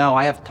 Oh, no,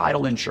 I have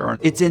title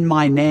insurance. It's in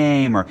my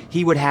name, or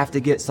he would have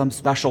to get some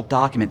special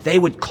document. They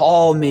would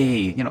call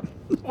me.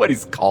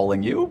 Nobody's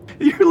calling you.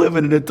 You're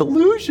living in a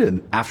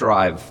delusion. After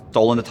I've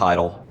stolen the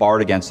title,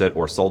 borrowed against it,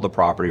 or sold the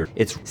property,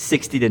 it's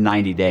 60 to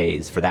 90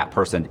 days for that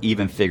person to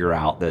even figure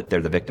out that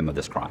they're the victim of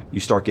this crime.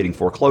 You start getting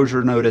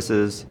foreclosure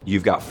notices.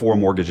 You've got 4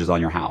 mortgages on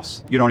your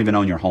house. You don't even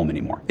own your home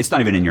anymore. It's not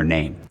even in your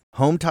name.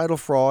 Home title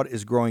fraud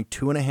is growing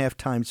 2.5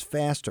 times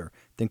faster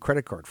than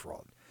credit card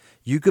fraud.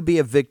 You could be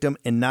a victim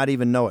and not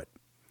even know it.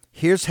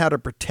 Here's how to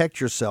protect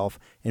yourself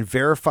and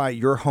verify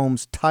your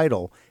home's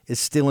title is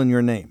still in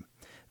your name.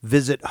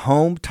 Visit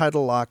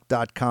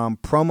HomeTitleLock.com,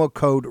 promo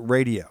code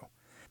radio.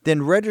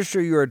 Then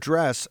register your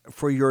address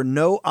for your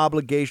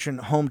no-obligation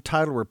home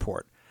title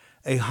report,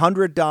 a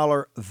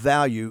 $100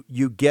 value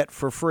you get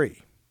for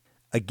free.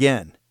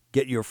 Again,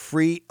 get your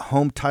free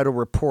home title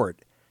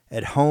report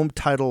at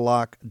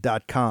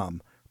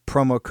HomeTitleLock.com,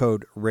 promo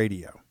code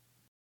radio.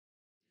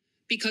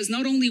 Because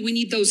not only we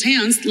need those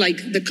hands, like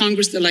the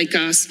Congress, like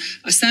a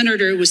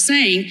senator was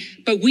saying,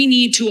 but we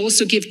need to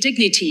also give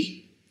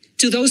dignity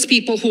to those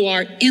people who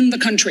are in the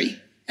country.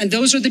 And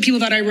those are the people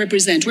that I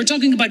represent. We're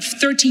talking about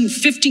 13,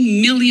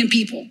 15 million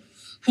people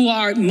who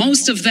are,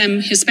 most of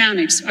them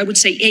Hispanics, I would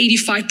say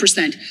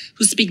 85%,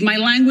 who speak my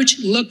language,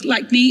 look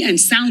like me, and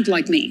sound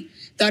like me,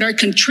 that are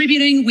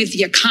contributing with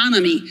the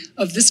economy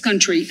of this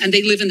country, and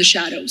they live in the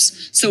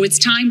shadows. So it's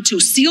time to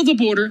seal the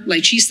border,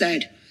 like she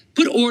said,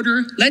 Put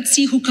order, let's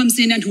see who comes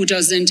in and who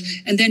doesn't,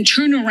 and then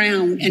turn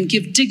around and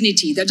give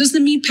dignity. That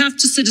doesn't mean path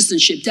to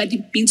citizenship. That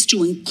means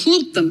to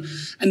include them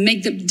and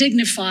make them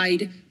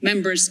dignified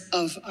members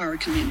of our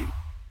community.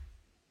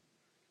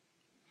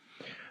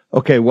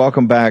 Okay,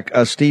 welcome back.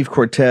 Steve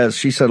Cortez,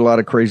 she said a lot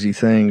of crazy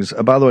things.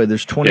 By the way,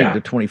 there's 20 to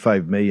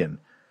 25 million.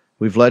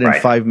 We've let in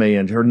 5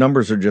 million. Her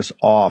numbers are just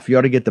off. You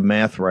ought to get the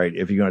math right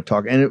if you're going to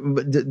talk.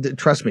 And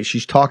trust me,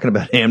 she's talking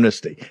about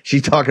amnesty.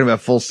 She's talking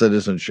about full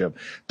citizenship.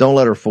 Don't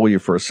let her fool you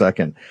for a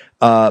second.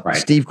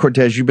 Steve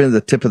Cortez, you've been at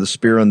the tip of the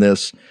spear on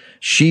this.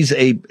 She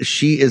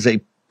is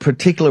a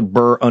particular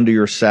burr under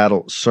your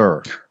saddle,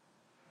 sir.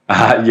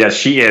 Yes,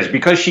 she is,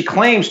 because she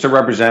claims to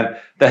represent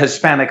the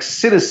Hispanic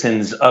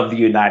citizens of the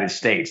United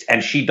States,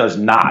 and she does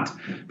not,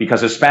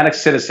 because Hispanic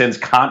citizens,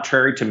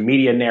 contrary to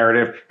media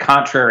narrative,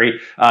 contrary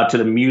to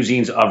the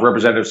musings of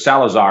Representative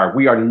Salazar,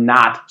 we are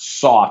not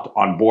soft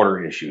on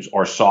border issues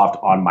or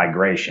soft on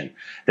migration.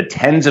 The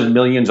tens of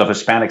millions of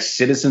Hispanic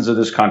citizens of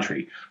this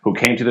country who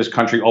came to this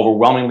country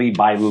overwhelmingly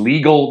by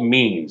legal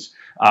means,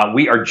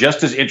 we are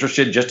just as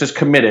interested, just as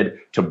committed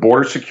to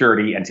border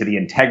security and to the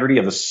integrity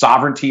of the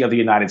sovereignty of the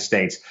United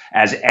States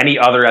as any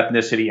other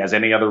ethnicity, as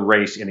any other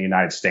race in the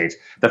United States.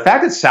 The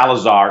fact that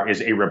Salazar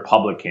is a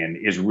Republican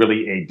is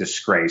really a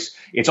disgrace.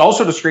 It's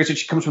also a disgrace that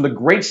she comes from the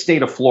great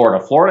state of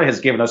Florida. Florida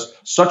has given us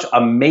such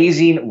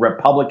amazing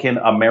Republican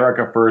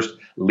America First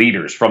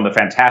leaders, from the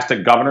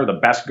fantastic governor, the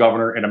best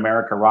governor in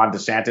America, Ron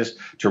DeSantis,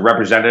 to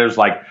representatives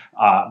like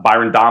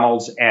Byron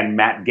Donalds and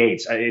Matt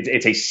Gaetz.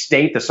 It's a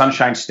state, the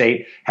Sunshine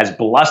State, has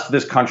blessed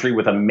this country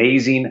with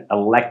amazing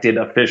elected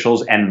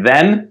officials. And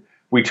then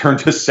we turn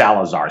to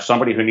Salazar,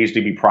 somebody who needs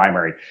to be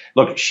primary.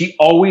 Look, she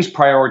always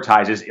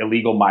prioritizes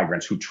illegal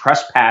migrants who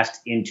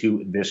trespassed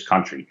into this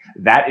country.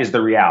 That is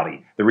the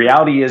reality. The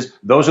reality is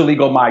those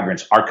illegal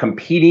migrants are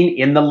competing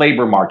in the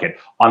labor market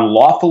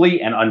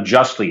unlawfully and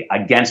unjustly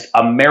against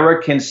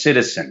American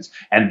citizens,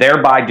 and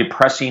thereby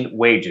depressing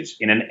wages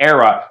in an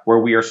era where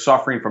we are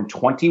suffering from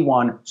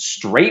 21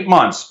 straight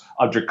months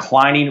of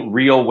declining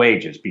real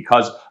wages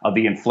because of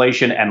the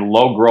inflation and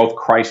low growth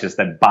crisis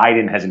that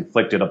Biden has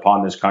inflicted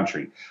upon this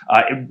country.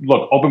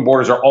 Look, open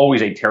borders are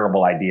always a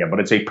terrible idea,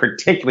 but it's a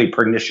particularly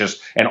pernicious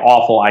and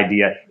awful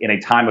idea in a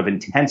time of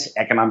intense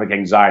economic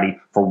anxiety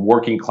for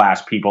working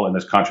class people in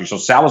this country. So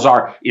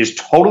Salazar is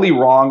totally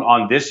wrong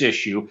on this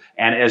issue.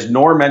 And as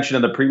Nora mentioned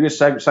in the previous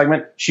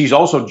segment, she's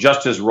also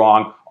just as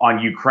wrong on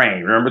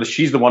Ukraine. Remember that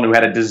she's the one who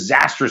had a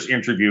disastrous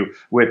interview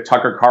with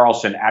Tucker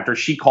Carlson after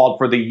she called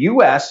for the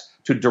U.S.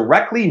 to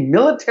directly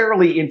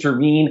militarily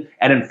intervene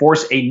and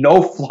enforce a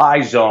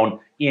no-fly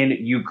zone in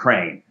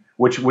Ukraine,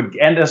 which would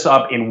end us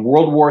up in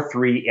World War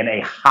III in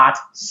a hot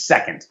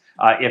second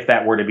if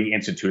that were to be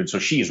instituted. So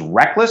she is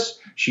reckless,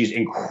 she's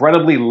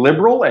incredibly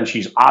liberal, and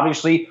she's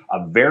obviously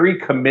a very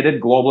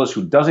committed globalist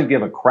who doesn't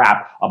give a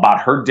crap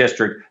about her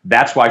district.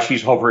 That's why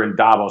she's over in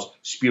Davos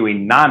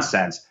spewing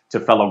nonsense to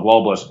fellow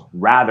globalists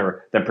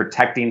rather than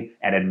protecting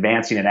and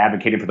advancing and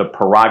advocating for the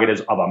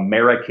prerogatives of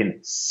American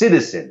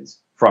citizens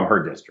from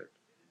her district.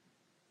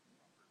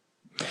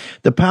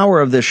 The power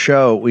of this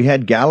show, we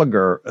had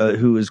Gallagher,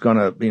 who is going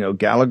to,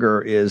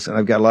 Gallagher is, and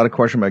I've got a lot of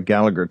questions about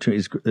Gallagher too.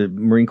 He's a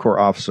Marine Corps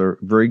officer,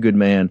 very good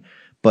man,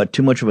 but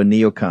too much of a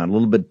neocon, a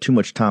little bit too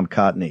much Tom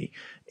Cotney.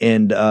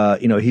 And,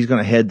 he's going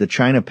to head the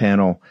China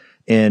panel,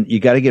 and you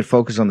got to get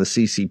focused on the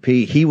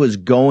CCP. He was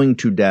going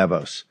to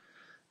Davos.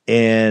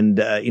 And,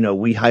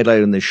 we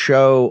highlighted on the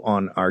show,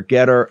 on our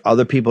Getter,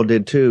 other people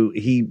did too.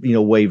 He,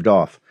 waved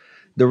off.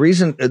 The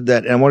reason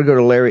that, and I want to go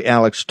to Larry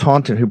Alex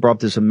Taunton, who brought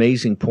this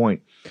amazing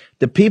point.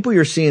 The people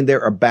you're seeing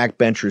there are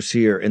backbenchers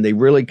here, and they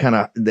really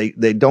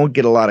they don't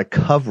get a lot of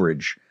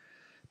coverage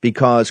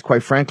because,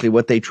 quite frankly,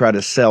 what they try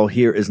to sell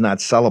here is not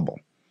sellable.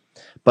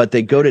 But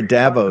they go to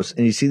Davos,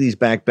 and you see these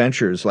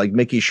backbenchers like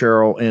Mickey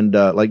Sherrill and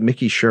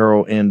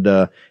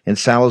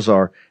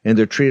Salazar, and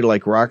they're treated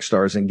like rock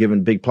stars and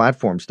given big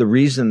platforms. The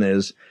reason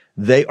is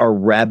they are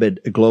rabid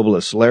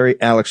globalists.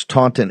 Larry Alex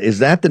Taunton, is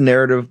that the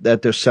narrative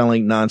that they're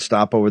selling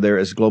nonstop over there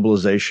as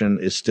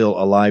globalization is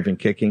still alive and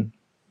kicking?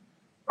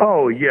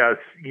 Oh, yes,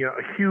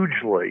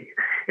 hugely.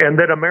 And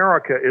that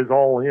America is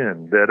all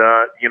in, that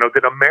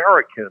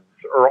Americans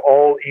are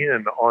all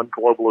in on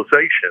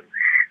globalization.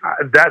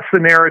 That's the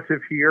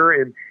narrative here.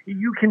 And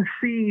you can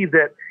see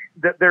that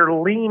they're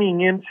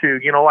leaning into,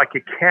 like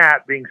a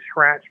cat being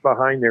scratched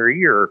behind their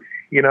ear,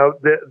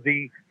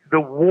 the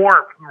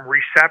warmth and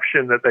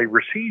reception that they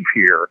receive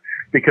here,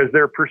 because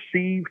they're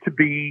perceived to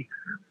be,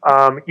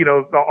 on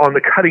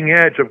the cutting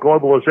edge of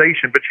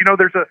globalization. But,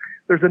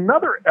 there's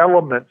another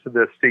element to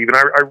this, Steve, and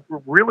I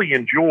really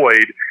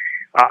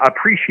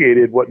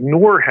appreciated what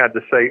Noor had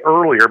to say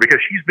earlier, because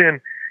she's been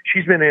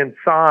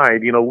inside,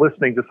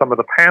 listening to some of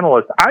the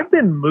panelists. I've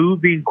been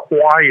moving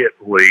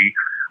quietly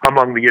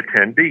among the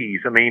attendees.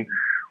 I mean,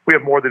 we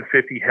have more than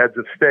 50 heads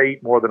of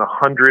state, more than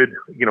 100,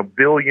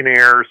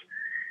 billionaires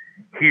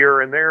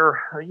here, and there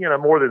are,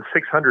 more than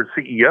 600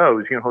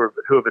 CEOs,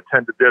 who have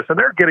attended this, and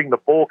they're getting the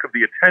bulk of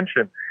the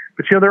attention.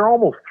 But, there are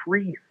almost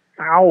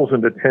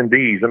 3,000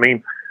 attendees. I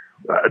mean,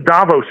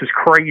 Davos is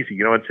crazy.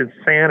 It's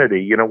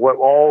insanity. What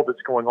all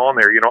that's going on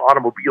there.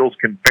 Automobiles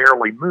can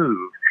barely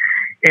move.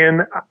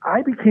 And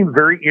I became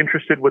very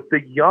interested with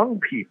the young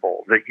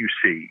people that you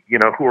see,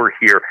 who are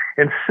here,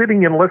 and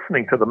sitting and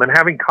listening to them and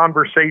having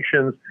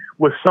conversations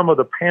with some of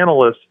the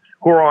panelists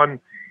who are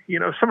on,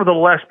 some of the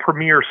less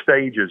premier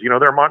stages.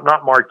 They're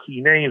not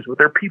marquee names, but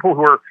they're people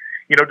who are,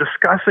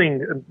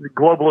 discussing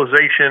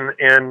globalization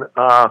and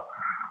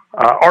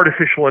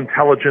artificial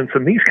intelligence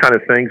and these kind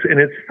of things. And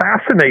it's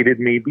fascinated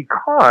me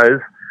because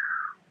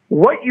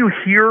what you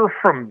hear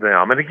from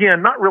them, and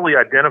again, not really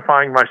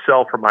identifying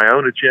myself or my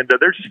own agenda,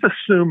 they're just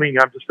assuming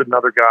I'm just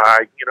another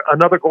guy,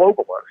 another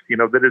globalist,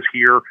 that is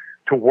here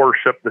to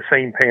worship the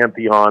same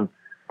pantheon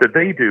that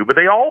they do. But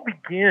they all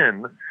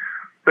begin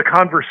the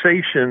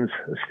conversations,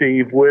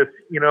 Steve, with,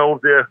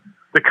 the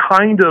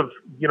kind of,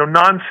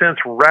 nonsense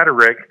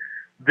rhetoric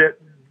that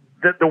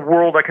the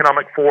World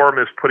Economic Forum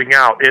is putting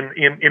out. And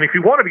if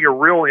you want to be a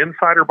real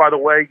insider, by the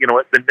way,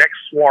 at the next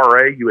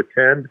soiree you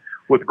attend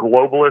with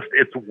globalists,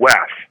 it's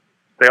WEF.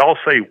 They all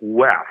say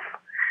WEF.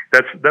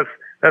 That's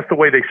the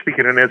way they speak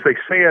it. And as they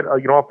say it,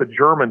 off the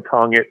German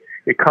tongue,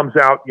 it comes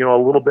out, a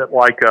little bit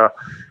like a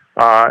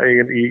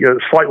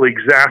slightly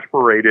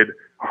exasperated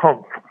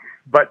humph.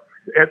 But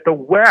at the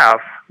WEF,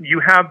 you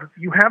have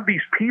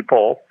these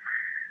people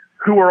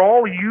who are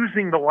all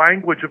using the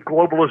language of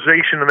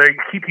globalization, and they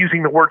keep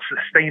using the word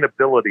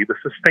sustainability, the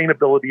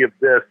sustainability of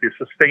this, the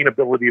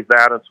sustainability of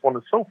that, and so on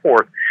and so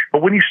forth.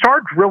 But when you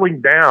start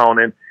drilling down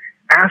and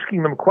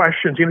asking them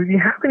questions, do you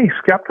have any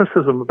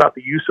skepticism about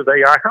the use of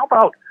AI? How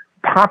about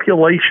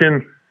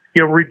population,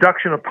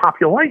 reduction of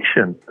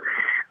population?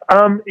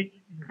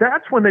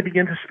 That's when they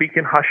begin to speak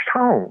in hushed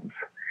tones.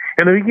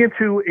 And they begin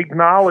to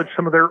acknowledge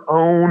some of their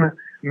own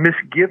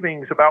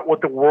misgivings about what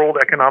the World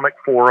Economic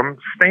Forum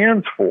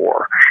stands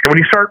for. And when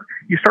you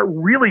start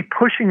really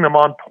pushing them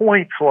on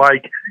points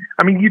like,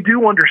 you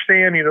do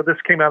understand, this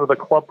came out of the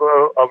Club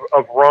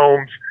of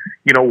Rome's,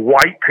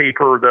 white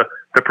paper, the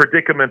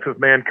predicament of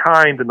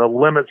mankind and the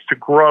limits to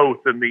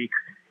growth and the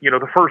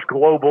first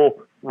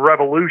global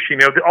revolution.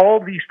 All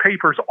these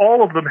papers,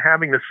 all of them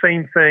having the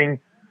same thing,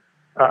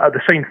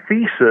 the same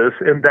thesis,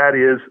 and that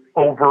is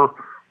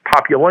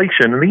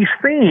overpopulation. And these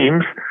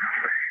themes,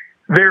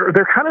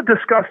 they're kind of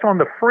discussed on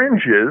the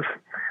fringes,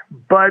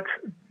 but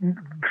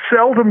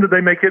seldom do they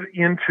make it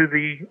into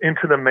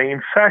the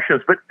main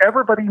sessions. But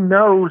everybody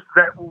knows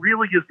that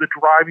really is the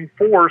driving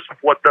force of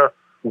what the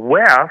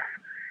WEF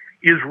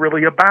is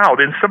really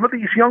about. And some of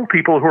these young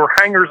people who are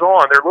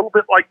hangers-on, they're a little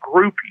bit like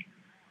groupies.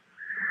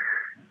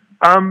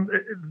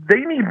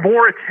 They need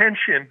more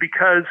attention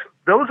because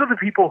those are the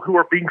people who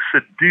are being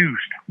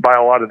seduced by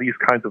a lot of these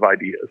kinds of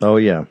ideas. Oh,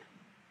 yeah.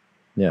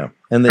 Yeah.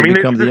 And they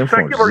become the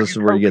influencers. This is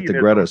where you get the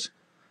Gretas.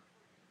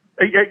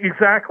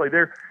 Exactly.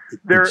 They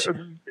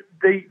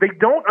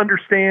don't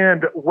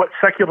understand what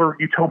secular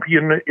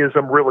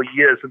utopianism really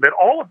is, and that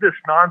all of this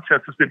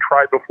nonsense has been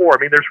tried before.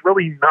 There's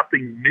really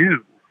nothing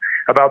new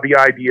about the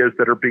ideas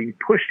that are being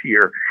pushed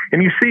here.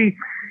 And you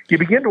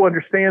begin to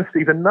understand,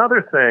 Steve,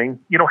 another thing,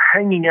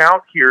 hanging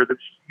out here that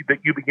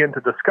you begin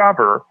to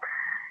discover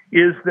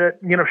is that,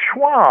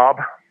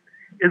 Schwab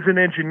is an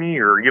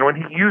engineer, and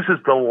he uses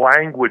the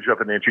language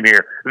of an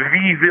engineer.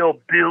 We will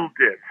build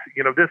it,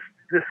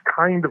 this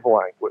kind of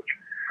language.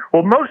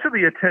 Well, most of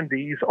the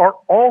attendees are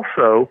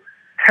also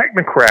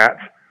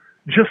technocrats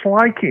just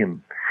like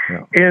him.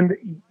 Yeah.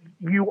 And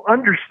you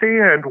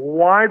understand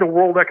why the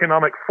World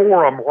Economic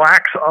Forum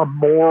lacks a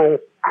moral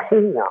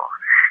core.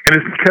 And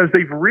it's because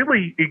they've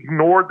really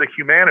ignored the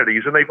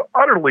humanities, and they've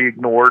utterly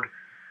ignored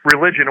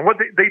religion. And what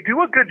they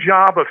do a good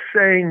job of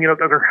saying, that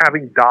they're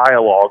having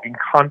dialogue and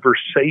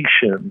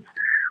conversations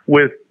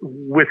with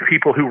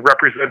people who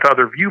represent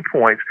other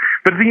viewpoints.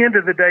 But at the end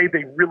of the day,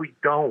 they really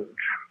don't.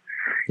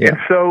 Yeah. And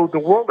so the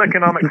World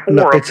Economic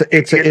Forum, it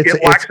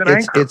lacks an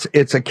anchor.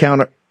 It's a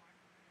counter.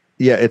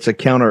 Yeah, it's a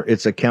counter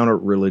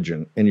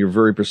religion, and you're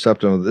very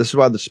perceptive. This is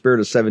why the spirit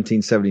of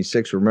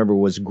 1776, remember,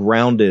 was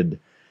grounded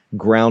in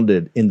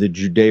the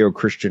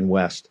Judeo-Christian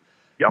West.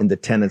 Yep. And the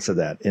tenets of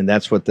that. And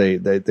that's what they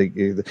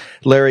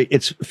Larry,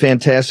 it's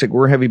fantastic.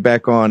 We're having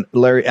back on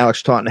Larry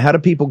Alex Taunton. How do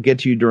people get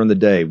to you during the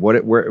day?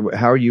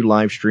 How are you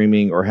live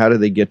streaming, or how do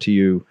they get to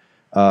you?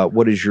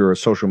 What is your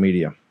social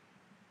media?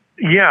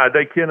 Yeah,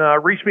 they can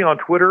reach me on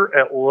Twitter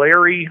at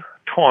Larry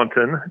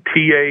Taunton,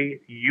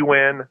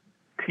 TAUNTON,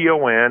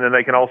 and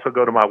they can also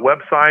go to my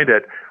website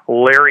at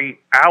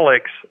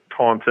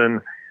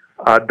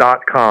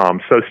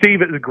LarryAlexTaunton.com. So,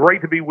 Steve, it was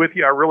great to be with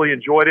you. I really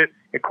enjoyed it.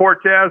 And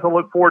Cortez, I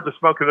look forward to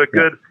smoking a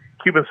good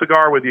Cuban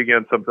cigar with you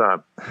again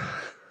sometime.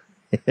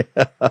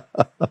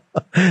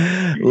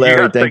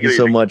 Larry, thank you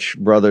so much,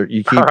 brother.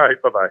 All right,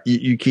 bye-bye.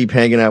 You keep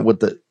hanging out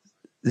with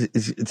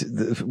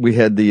we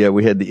had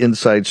the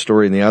inside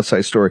story and the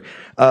outside story.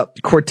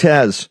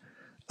 Cortez,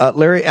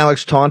 Larry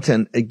Alex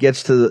Taunton, it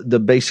gets to the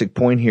basic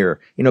point here.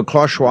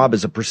 Klaus Schwab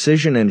is a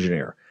precision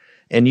engineer.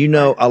 And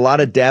a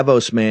lot of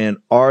Davos man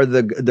are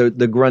the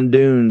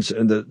grundoons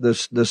and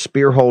the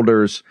spear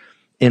holders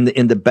in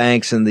the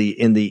banks and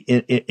in the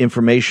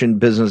information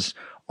business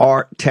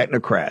are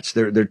technocrats.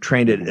 They're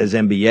trained as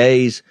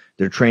MBAs.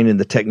 They're trained in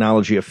the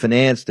technology of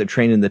finance. They're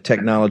trained in the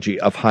technology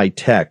of high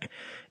tech.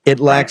 It's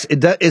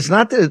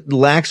not that it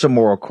lacks a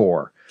moral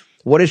core.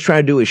 What it's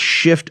trying to do is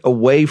shift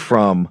away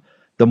from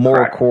the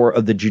moral core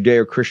of the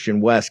Judeo-Christian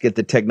West, get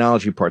the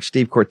technology part.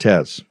 Steve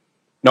Cortez.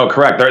 No,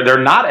 correct.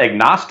 They're not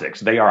agnostics.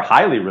 They are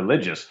highly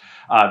religious.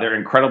 They're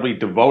incredibly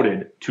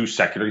devoted to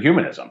secular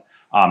humanism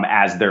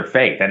as their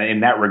faith. And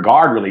in that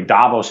regard, really,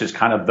 Davos is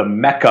kind of the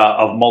mecca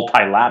of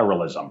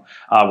multilateralism,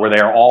 where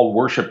they are all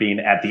worshiping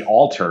at the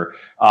altar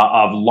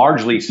of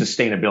largely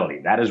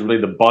sustainability. That is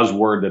really the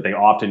buzzword that they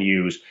often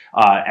use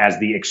as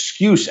the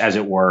excuse, as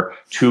it were,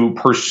 to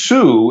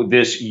pursue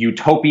this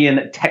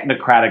utopian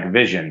technocratic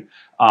vision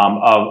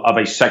of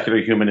a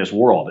secular humanist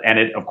world. And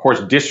it, of course,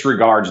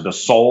 disregards the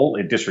soul.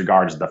 It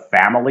disregards the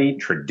family,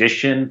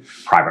 tradition,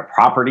 private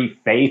property,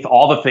 faith,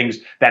 all the things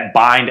that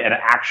bind an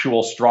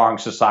actual strong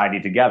society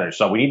together.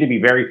 So we need to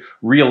be very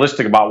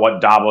realistic about what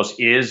Davos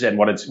is and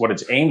what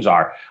its aims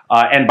are.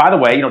 And by the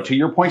way, to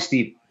your point,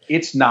 Steve,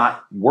 it's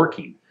not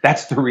working.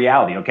 That's the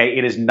reality, okay?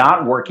 It is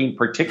not working,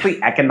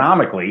 particularly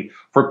economically,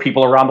 for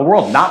people around the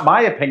world. Not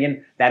my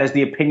opinion. That is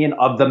the opinion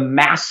of the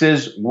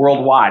masses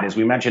worldwide. As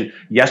we mentioned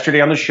yesterday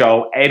on the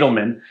show,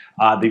 Edelman,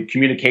 the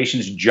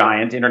communications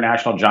giant,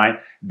 international giant,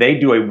 they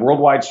do a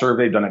worldwide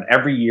survey. They've done it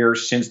every year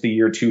since the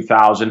year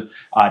 2000,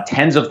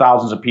 tens of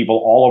thousands of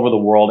people all over the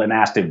world, and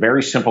asked a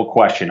very simple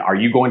question. Are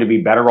you going to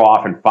be better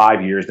off in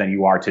 5 years than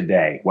you are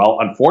today? Well,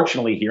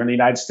 unfortunately, here in the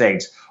United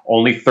States,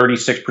 only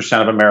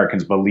 36% of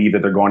Americans believe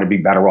that they're going to be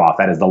better off.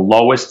 That is the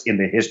lowest in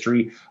the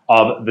history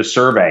of the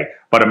survey.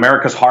 But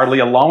America's hardly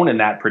alone in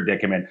that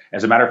predicament.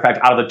 As a matter of fact,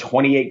 out of the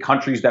 28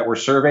 countries that were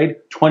surveyed,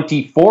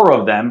 24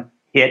 of them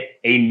hit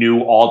a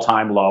new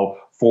all-time low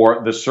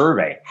for the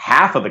survey.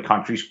 Half of the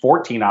countries,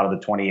 14 out of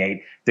the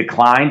 28,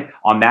 declined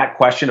on that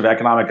question of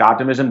economic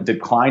optimism,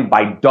 declined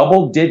by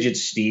double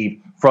digits,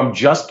 Steve, from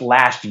just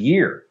last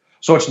year.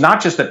 So it's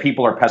not just that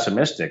people are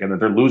pessimistic and that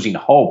they're losing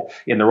hope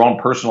in their own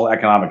personal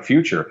economic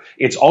future.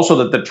 It's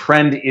also that the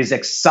trend is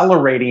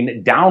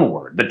accelerating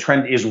downward. The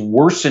trend is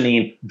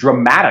worsening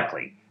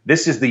dramatically.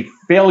 This is the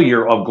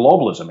failure of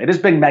globalism. It has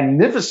been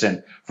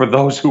magnificent for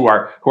those who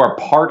are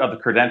part of the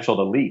credentialed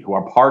elite, who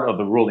are part of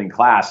the ruling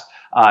class,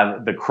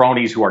 the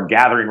cronies who are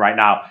gathering right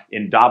now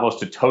in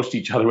Davos to toast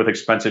each other with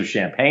expensive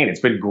champagne.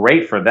 It's been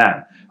great for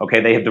them.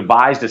 Okay, they have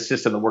devised a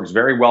system that works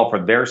very well for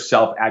their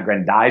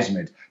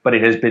self-aggrandizement, but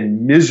it has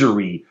been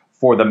misery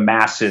for the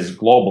masses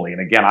globally.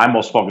 And again, I'm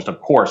most focused, of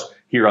course,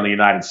 here on the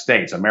United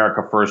States,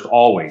 America first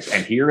always.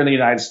 And here in the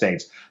United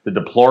States, the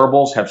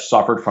deplorables have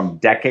suffered from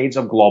decades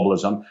of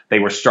globalism. They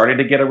were starting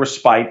to get a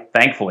respite,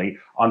 thankfully,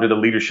 under the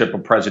leadership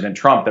of President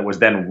Trump that was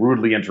then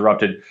rudely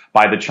interrupted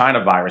by the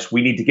China virus.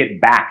 We need to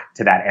get back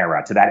to that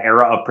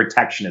era of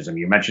protectionism.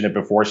 You mentioned it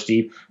before,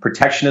 Steve.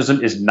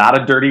 Protectionism is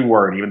not a dirty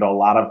word, even though a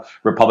lot of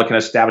Republican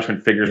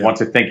establishment figures want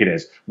to think it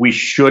is. We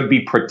should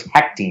be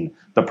protecting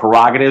the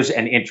prerogatives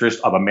and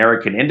interests of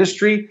American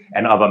industry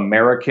and of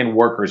American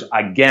workers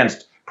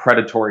against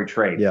predatory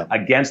trade,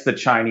 against the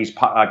Chinese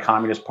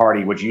Communist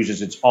Party, which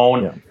uses its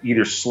own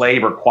either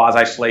slave or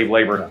quasi-slave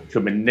labor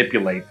to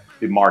manipulate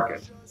the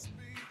market.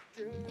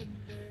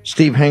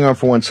 Steve, hang on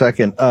for 1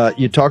 second.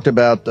 You talked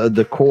about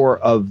the core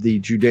of the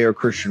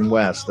Judeo-Christian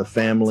West, the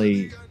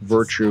family,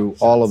 virtue,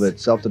 all of it,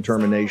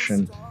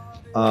 self-determination.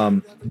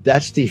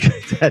 That's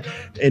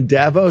in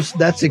Davos,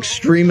 that's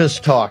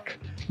extremist talk.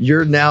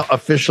 You're now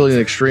officially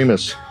an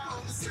extremist.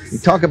 You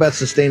talk about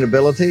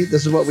sustainability.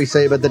 This is what we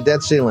say about the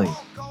debt ceiling.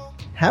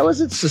 How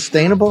is it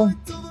sustainable?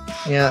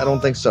 Yeah, I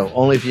don't think so.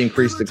 Only if you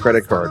increase the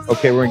credit card.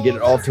 Okay, we're going to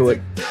get all to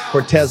it.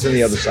 Cortez on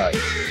the other side.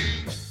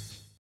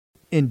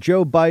 In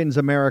Joe Biden's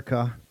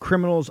America,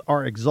 criminals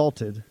are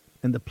exalted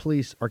and the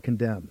police are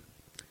condemned.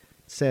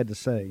 It's sad to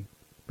say,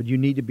 but you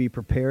need to be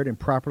prepared and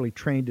properly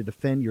trained to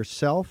defend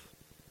yourself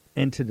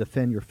and to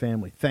defend your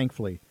family.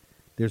 Thankfully,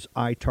 there's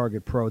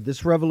iTarget Pro.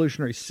 This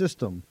revolutionary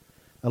system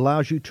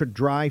allows you to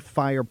dry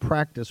fire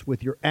practice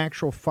with your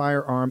actual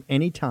firearm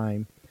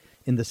anytime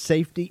in the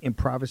safety and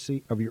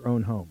privacy of your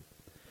own home.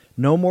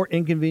 No more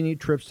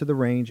inconvenient trips to the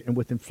range, and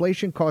with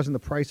inflation causing the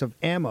price of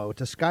ammo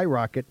to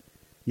skyrocket,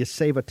 you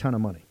save a ton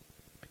of money.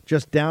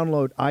 Just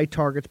download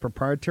iTarget's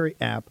proprietary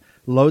app,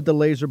 load the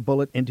laser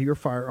bullet into your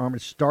firearm,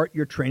 and start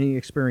your training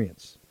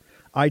experience.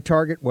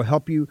 iTarget will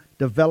help you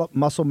develop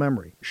muscle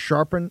memory,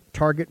 sharpen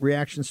target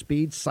reaction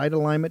speed, sight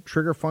alignment,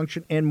 trigger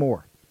function, and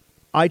more.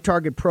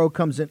 iTarget Pro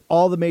comes in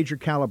all the major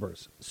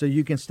calibers, so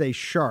you can stay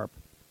sharp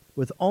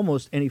with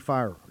almost any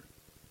firearm.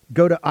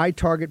 Go to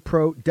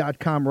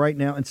itargetpro.com right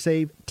now and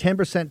save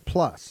 10%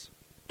 plus.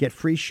 Get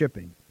free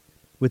shipping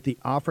with the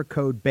offer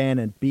code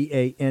BANNON,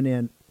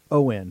 BANNON,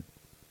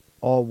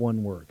 all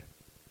one word.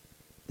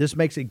 This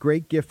makes a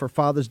great gift for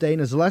Father's Day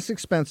and is less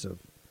expensive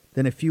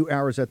than a few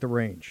hours at the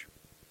range.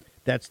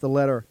 That's the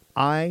letter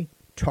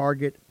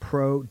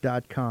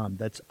itargetpro.com.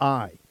 That's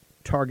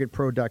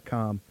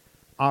itargetpro.com.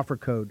 Offer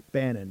code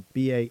BANNON,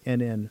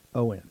 BANNON.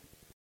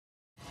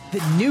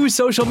 The new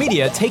social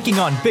media taking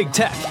on big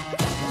tech.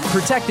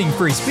 Protecting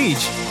free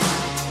speech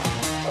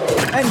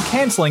and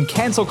canceling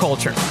cancel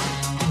culture.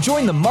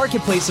 Join the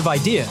marketplace of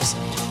ideas.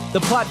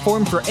 The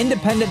platform for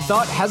independent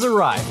thought has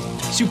arrived.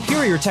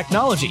 Superior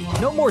technology.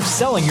 No more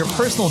selling your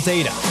personal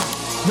data.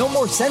 No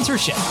more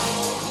censorship.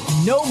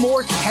 No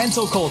more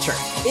cancel culture.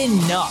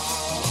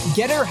 Enough.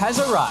 Getter has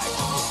arrived.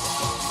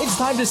 It's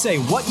time to say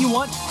what you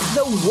want,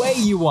 the way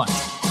you want.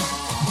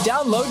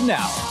 Download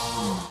now.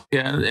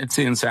 Yeah, it's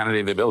the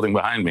insanity of the building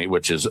behind me,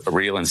 which is a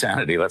real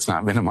insanity. Let's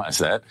not minimize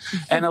that.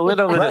 And a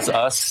little bit is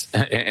us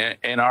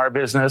in our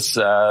business.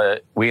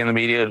 We in the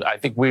media, I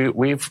think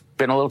we've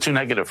been a little too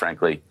negative,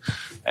 frankly.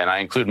 And I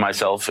include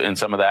myself in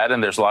some of that.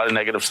 And there's a lot of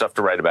negative stuff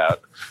to write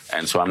about.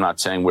 And so I'm not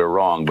saying we're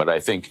wrong, but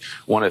I think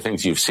one of the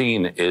things you've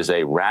seen is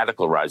a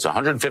radical rise,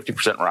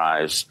 150%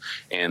 rise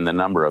in the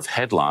number of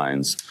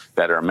headlines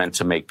that are meant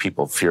to make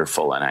people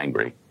fearful and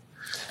angry.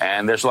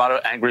 And there's a lot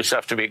of angry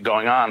stuff to be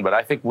going on, but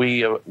I think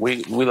we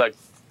like,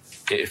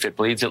 if it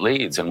bleeds, it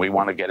leads, and we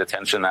want to get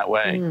attention that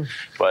way.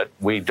 But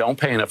we don't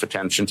pay enough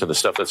attention to the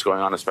stuff that's going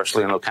on,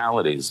 especially in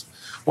localities.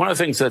 One of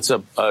the things that's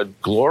a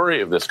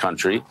glory of this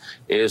country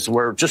is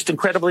we're just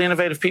incredibly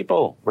innovative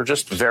people. We're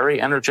just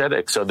very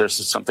energetic. So there's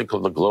something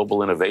called the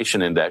Global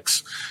Innovation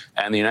Index,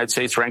 and the United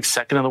States ranks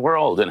second in the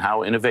world in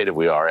how innovative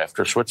we are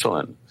after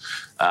Switzerland.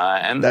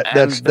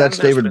 That's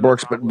David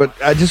Brooks, but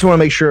I just want to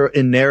make sure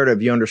in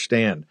narrative you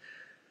understand.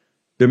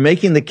 They're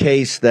making the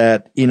case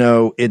that,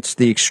 it's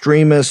the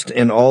extremists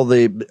and all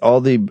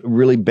the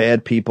really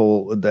bad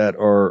people that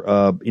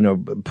are,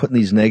 putting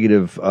these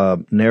negative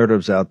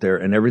narratives out there,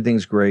 and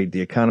everything's great,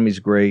 the economy's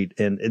great,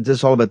 and it's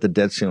just all about the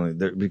debt ceiling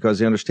because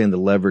they understand the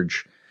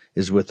leverage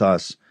is with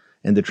us,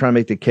 and they're trying to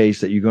make the case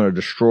that you're going to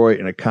destroy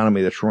an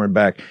economy that's roaring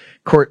back.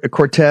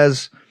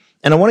 Cortez,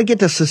 and I want to get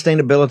to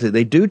sustainability.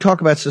 They do talk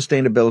about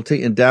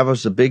sustainability, and Davos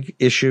is a big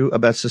issue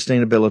about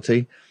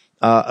sustainability.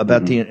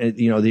 About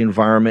the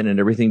environment and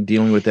everything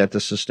dealing with that, the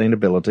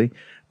sustainability.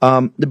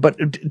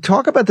 But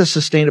talk about the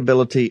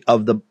sustainability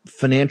of the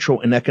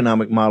financial and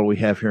economic model we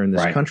have here in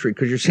this country,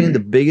 because you're seeing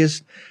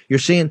you're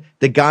seeing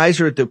the guys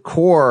are at the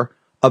core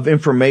of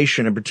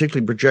information and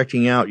particularly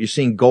projecting out. You're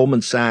seeing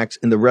Goldman Sachs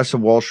and the rest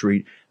of Wall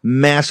Street,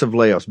 massive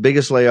layoffs,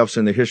 biggest layoffs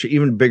in their history,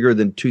 even bigger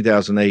than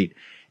 2008.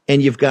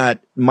 And you've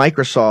got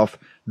Microsoft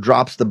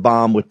drops the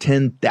bomb with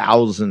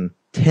 10,000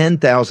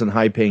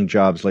 high paying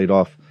jobs laid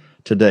off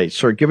today.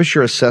 So give us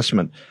your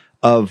assessment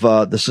of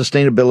the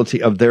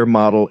sustainability of their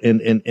model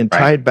and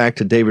tie it back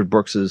to David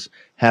Brooks's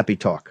happy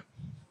talk.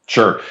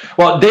 Sure.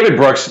 Well, David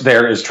Brooks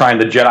there is trying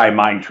the Jedi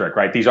mind trick,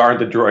 right? These aren't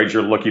the droids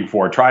you're looking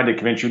for, trying to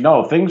convince you,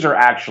 no, things are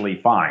actually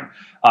fine.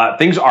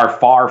 Things are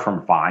far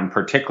from fine,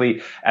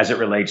 particularly as it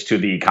relates to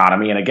the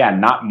economy. And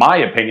again, not my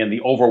opinion,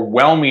 the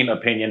overwhelming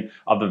opinion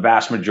of the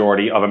vast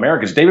majority of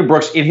Americans. David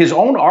Brooks, in his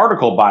own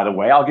article, by the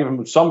way, I'll give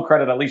him some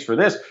credit at least for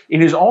this.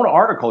 In his own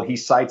article, he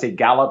cites a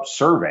Gallup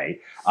survey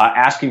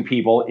asking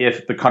people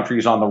if the country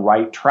is on the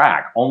right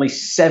track. Only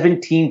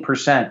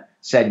 17%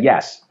 said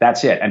yes,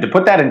 that's it. And to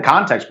put that in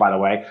context, by the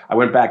way, I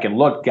went back and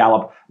looked,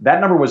 Gallup, that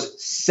number was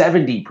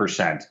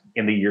 70%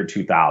 in the year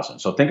 2000.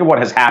 So think of what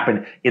has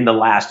happened in the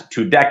last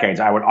 2 decades.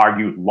 I would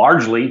argue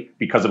largely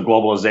because of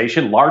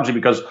globalization, largely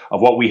because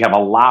of what we have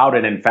allowed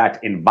and in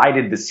fact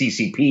invited the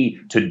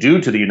CCP to do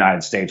to the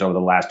United States over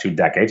the last 2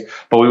 decades.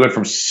 But we went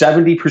from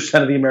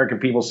 70% of the American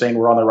people saying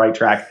we're on the right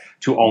track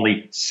to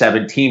only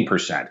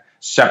 17%.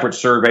 Separate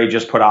survey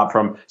just put out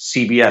from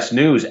CBS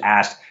News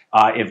asked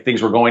if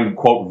things were going,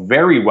 quote,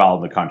 very well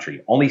in the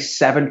country. Only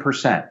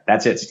 7%.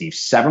 That's it, Steve.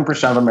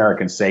 7% of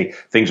Americans say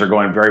things are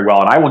going very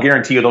well. And I will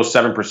guarantee you those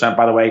 7%,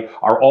 by the way,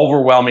 are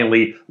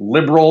overwhelmingly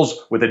liberals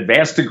with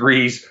advanced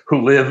degrees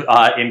who live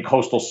in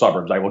coastal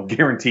suburbs. I will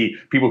guarantee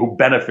people who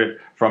benefit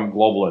from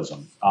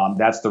globalism.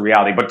 That's the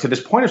reality. But to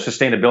this point of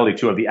sustainability,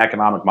 too, of the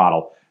economic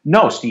model,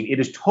 no, Steve, it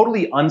is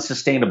totally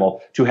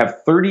unsustainable to have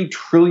 $30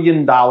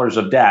 trillion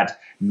of debt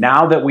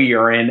now that we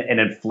are in an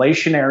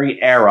inflationary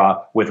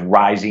era with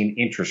rising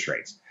interest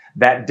rates.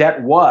 That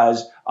debt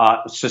was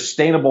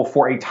sustainable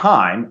for a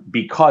time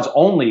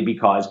only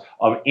because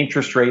of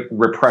interest rate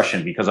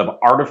repression, because of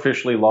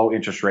artificially low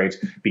interest rates,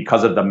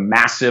 because of the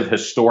massive,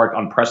 historic,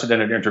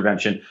 unprecedented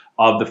intervention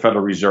of the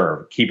Federal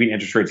Reserve, keeping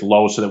interest rates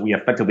low so that we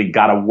effectively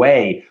got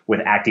away with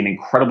acting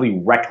incredibly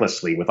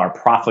recklessly with our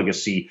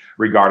profligacy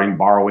regarding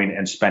borrowing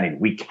and spending.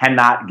 We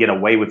cannot get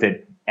away with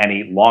it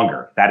any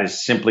longer. That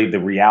is simply the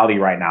reality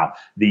right now.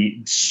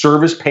 The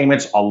service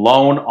payments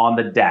alone on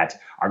the debt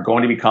are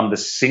going to become the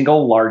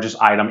single largest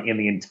item in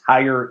the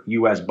entire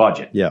U.S.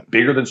 budget. Yeah.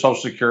 Bigger than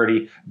Social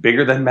Security,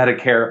 bigger than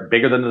Medicare,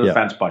 bigger than the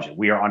defense budget.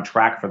 We are on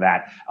track for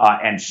that,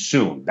 and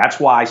soon. That's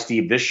why,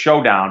 Steve, this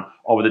showdown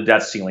over the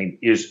debt ceiling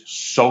is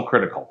so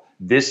critical.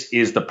 This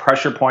is the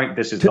pressure point.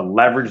 This is the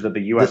leverage that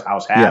the U.S.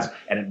 House has,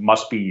 and it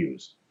must be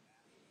used.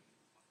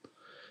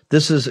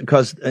 This is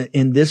because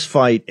in this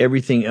fight,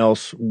 everything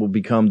else will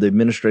become the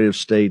administrative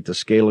state, the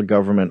scale of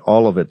government,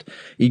 all of it.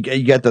 You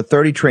got the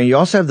 30 trillion. You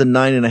also have the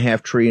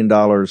 $9.5 trillion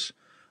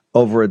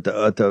over at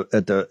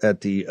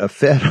the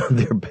Fed on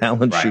their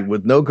balance sheet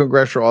with no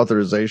congressional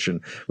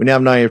authorization. We now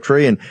have $9.5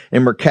 trillion.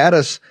 And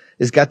Mercatus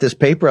has got this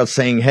paper out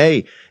saying,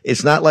 hey,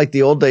 it's not like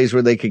the old days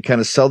where they could kind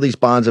of sell these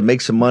bonds and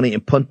make some money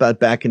and pump that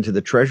back into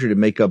the treasury to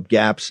make up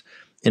gaps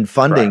in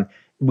funding. Right.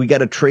 We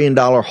got $1 trillion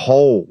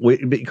hole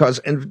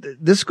and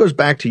this goes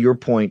back to your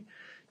point.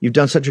 You've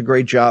done such a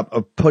great job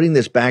of putting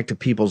this back to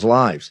people's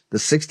lives. The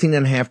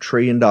 $16.5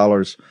 trillion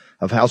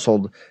of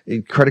household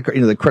credit,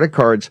 the credit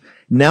cards.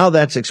 Now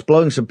that's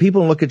exploding. So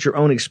people look at your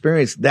own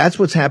experience. That's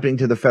what's happening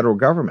to the federal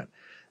government.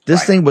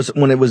 This thing was,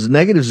 when it was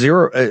negative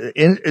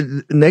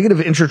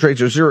interest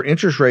rates or zero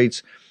interest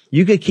rates,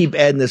 you could keep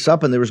adding this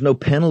up and there was no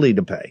penalty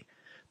to pay.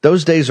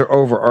 Those days are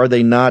over, are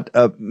they not?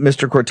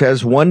 Mr.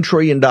 Cortez, $1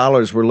 trillion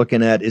we're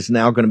looking at is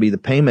now going to be the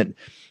payment.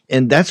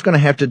 And that's going to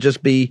have to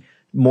just be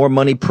more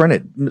money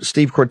printed.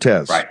 Steve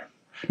Cortez. Right.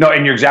 No,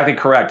 and you're exactly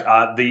correct.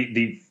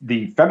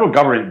 The federal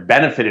government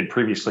benefited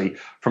previously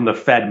from the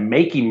Fed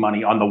making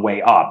money on the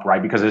way up,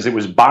 right? Because as it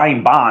was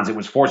buying bonds, it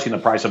was forcing the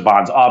price of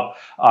bonds up,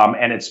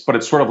 but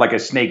it's sort of like a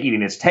snake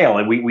eating its tail.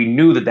 And we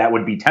knew that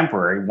would be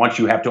temporary. Once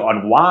you have to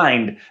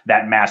unwind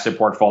that massive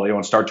portfolio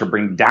and start to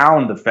bring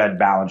down the Fed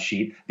balance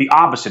sheet, the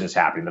opposite is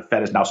happening. The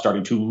Fed is now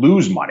starting to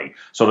lose money,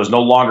 so it is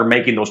no longer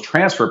making those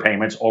transfer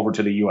payments over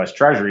to the U.S.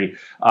 Treasury,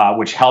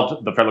 which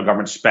helped the federal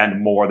government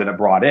spend more than it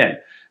brought in.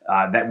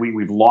 That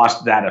we've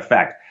lost that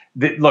effect.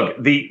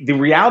 The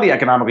reality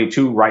economically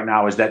too right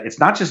now is that it's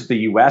not just the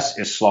U.S.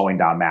 is slowing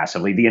down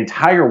massively. The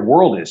entire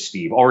world is,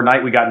 Steve.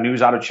 Overnight, we got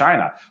news out of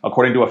China.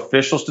 According to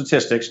official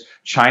statistics,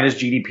 China's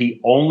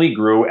GDP only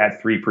grew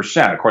at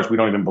 3%. Of course, we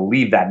don't even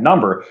believe that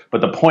number.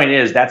 But the point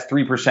is that's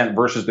 3%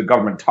 versus the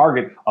government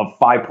target of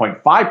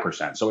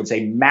 5.5%. So it's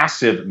a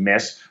massive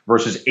miss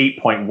versus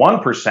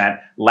 8.1%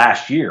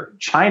 last year.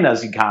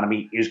 China's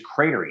economy is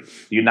cratering.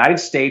 The United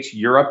States,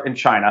 Europe, and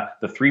China,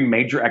 the three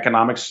major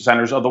economic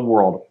centers of the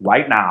world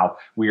right now,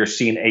 we are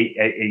seeing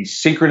a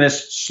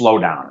synchronous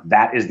slowdown.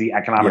 That is the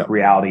economic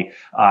reality.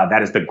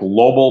 That is the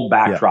global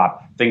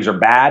backdrop. Things are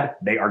bad.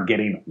 They are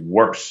getting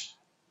worse.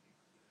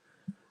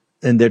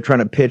 And they're trying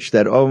to pitch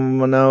that, oh,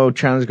 no,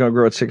 China's going to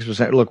grow at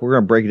 6%. Look, we're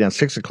going to break it down.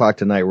 6 o'clock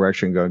tonight, we're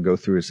actually going to go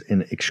through this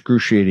in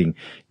excruciating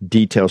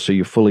detail so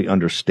you fully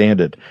understand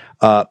it.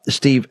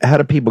 Steve, how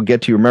do people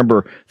get to you?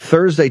 Remember,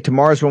 Thursday,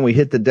 tomorrow's when we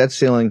hit the debt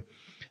ceiling.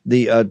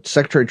 The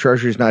Secretary of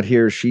Treasury is not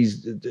here.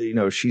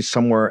 She's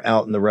somewhere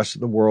out in the rest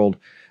of the world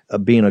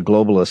being a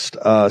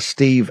globalist.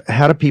 Steve,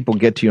 how do people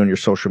get to you on your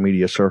social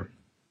media, sir?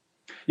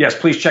 Yes,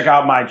 please check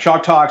out my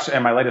Chalk Talks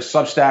and my latest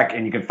Substack,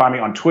 and you can find me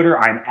on Twitter.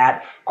 I'm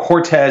at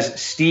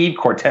Cortez Steve,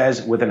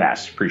 Cortez with an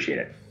S. Appreciate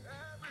it.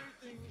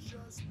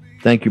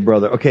 Thank you,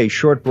 brother. Okay,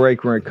 short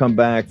break. We're going to come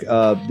back.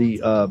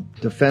 The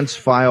defense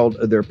filed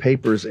their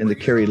papers in the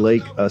Kari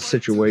Lake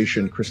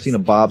situation. Christina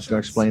Bob's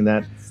going to explain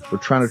that. We're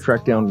trying to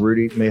track down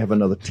Rudy. May have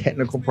another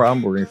technical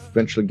problem. We're going to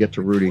eventually get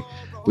to Rudy.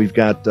 We've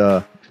got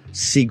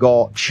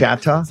Sigal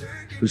Chattah,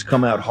 who's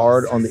come out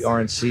hard on the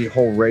RNC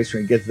whole race. We're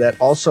going to get to that.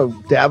 Also,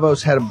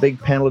 Davos had a big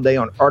panel today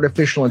on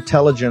artificial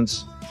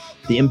intelligence,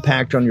 the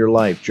impact on your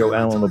life. Joe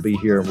Allen will be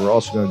here. We're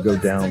also going to go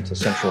down to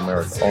Central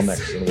America, all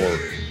next in the world.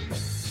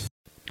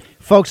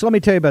 Folks, let me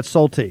tell you about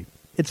Solti.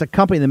 It's a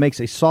company that makes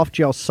a soft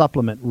gel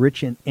supplement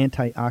rich in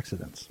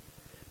antioxidants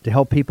to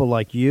help people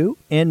like you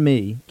and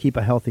me keep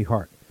a healthy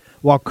heart.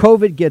 While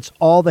COVID gets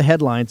all the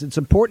headlines, it's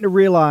important to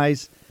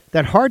realize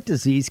that heart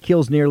disease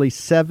kills nearly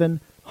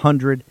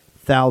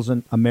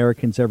 700,000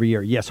 Americans every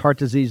year. Yes, heart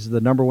disease is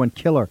the number one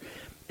killer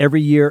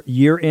every year,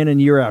 year in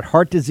and year out.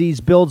 Heart disease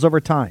builds over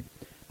time.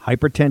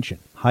 Hypertension,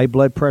 high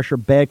blood pressure,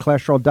 bad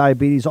cholesterol,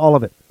 diabetes, all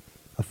of it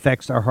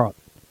affects our heart.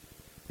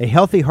 A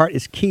healthy heart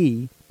is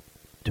key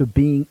to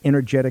being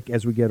energetic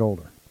as we get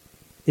older.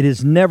 It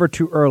is never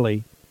too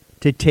early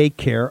to take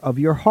care of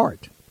your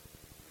heart.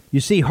 You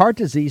see, heart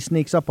disease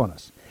sneaks up on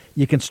us.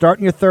 You can start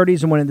in your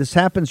 30s, and when this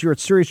happens, you're at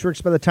serious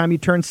risk by the time you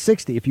turn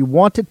 60. If you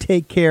want to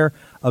take care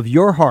of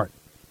your heart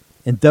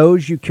and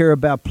those you care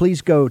about,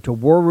 please go to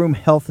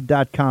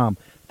warroomhealth.com.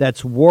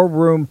 That's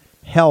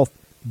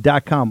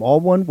warroomhealth.com.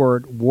 All one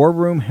word,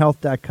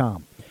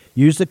 warroomhealth.com.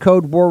 Use the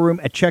code WARROOM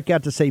at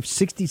checkout to save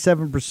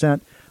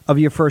 67% of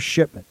your first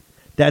shipment.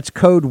 That's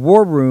code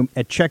WARROOM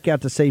at checkout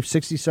to save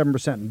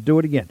 67%. And do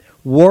it again.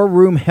 War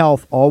Room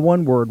Health, all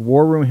one word,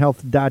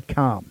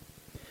 warroomhealth.com.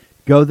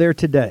 Go there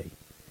today.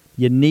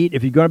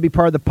 If you're going to be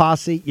part of the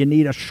posse, you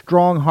need a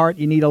strong heart.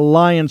 You need a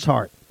lion's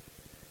heart.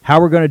 How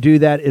we're going to do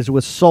that is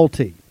with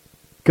Solti.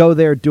 Go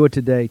there, do it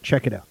today.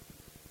 Check it out.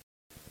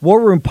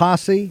 War Room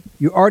Posse,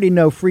 you already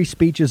know free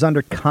speech is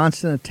under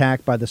constant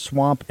attack by the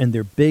swamp and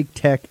their big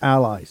tech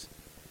allies.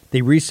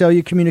 They resell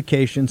your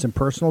communications and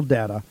personal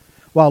data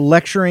while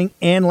lecturing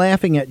and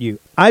laughing at you.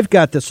 I've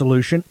got the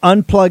solution.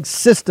 Unplugged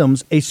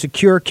Systems, a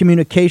secure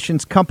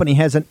communications company,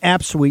 has an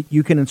app suite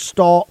you can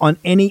install on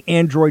any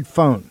Android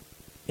phone,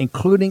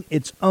 including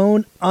its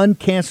own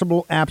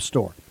uncancelable app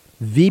store,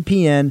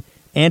 VPN,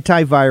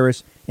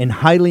 antivirus, and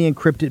highly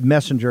encrypted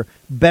messenger,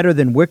 better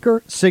than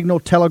Wickr, Signal,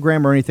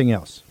 Telegram, or anything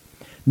else.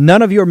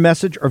 None of your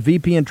message or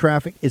VPN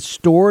traffic is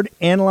stored,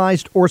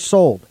 analyzed, or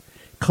sold.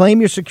 Claim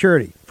your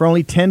security for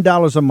only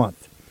 $10 a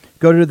month.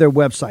 Go to their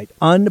website,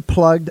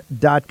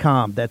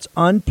 unplugged.com. That's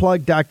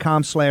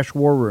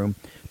unplugged.com/warroom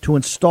to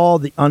install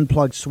the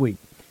Unplugged suite.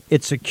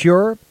 It's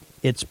secure,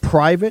 it's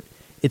private,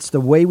 it's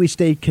the way we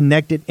stay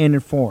connected and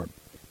informed.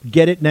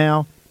 Get it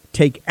now.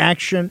 Take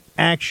action,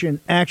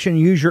 action, action.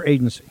 Use your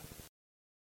agency.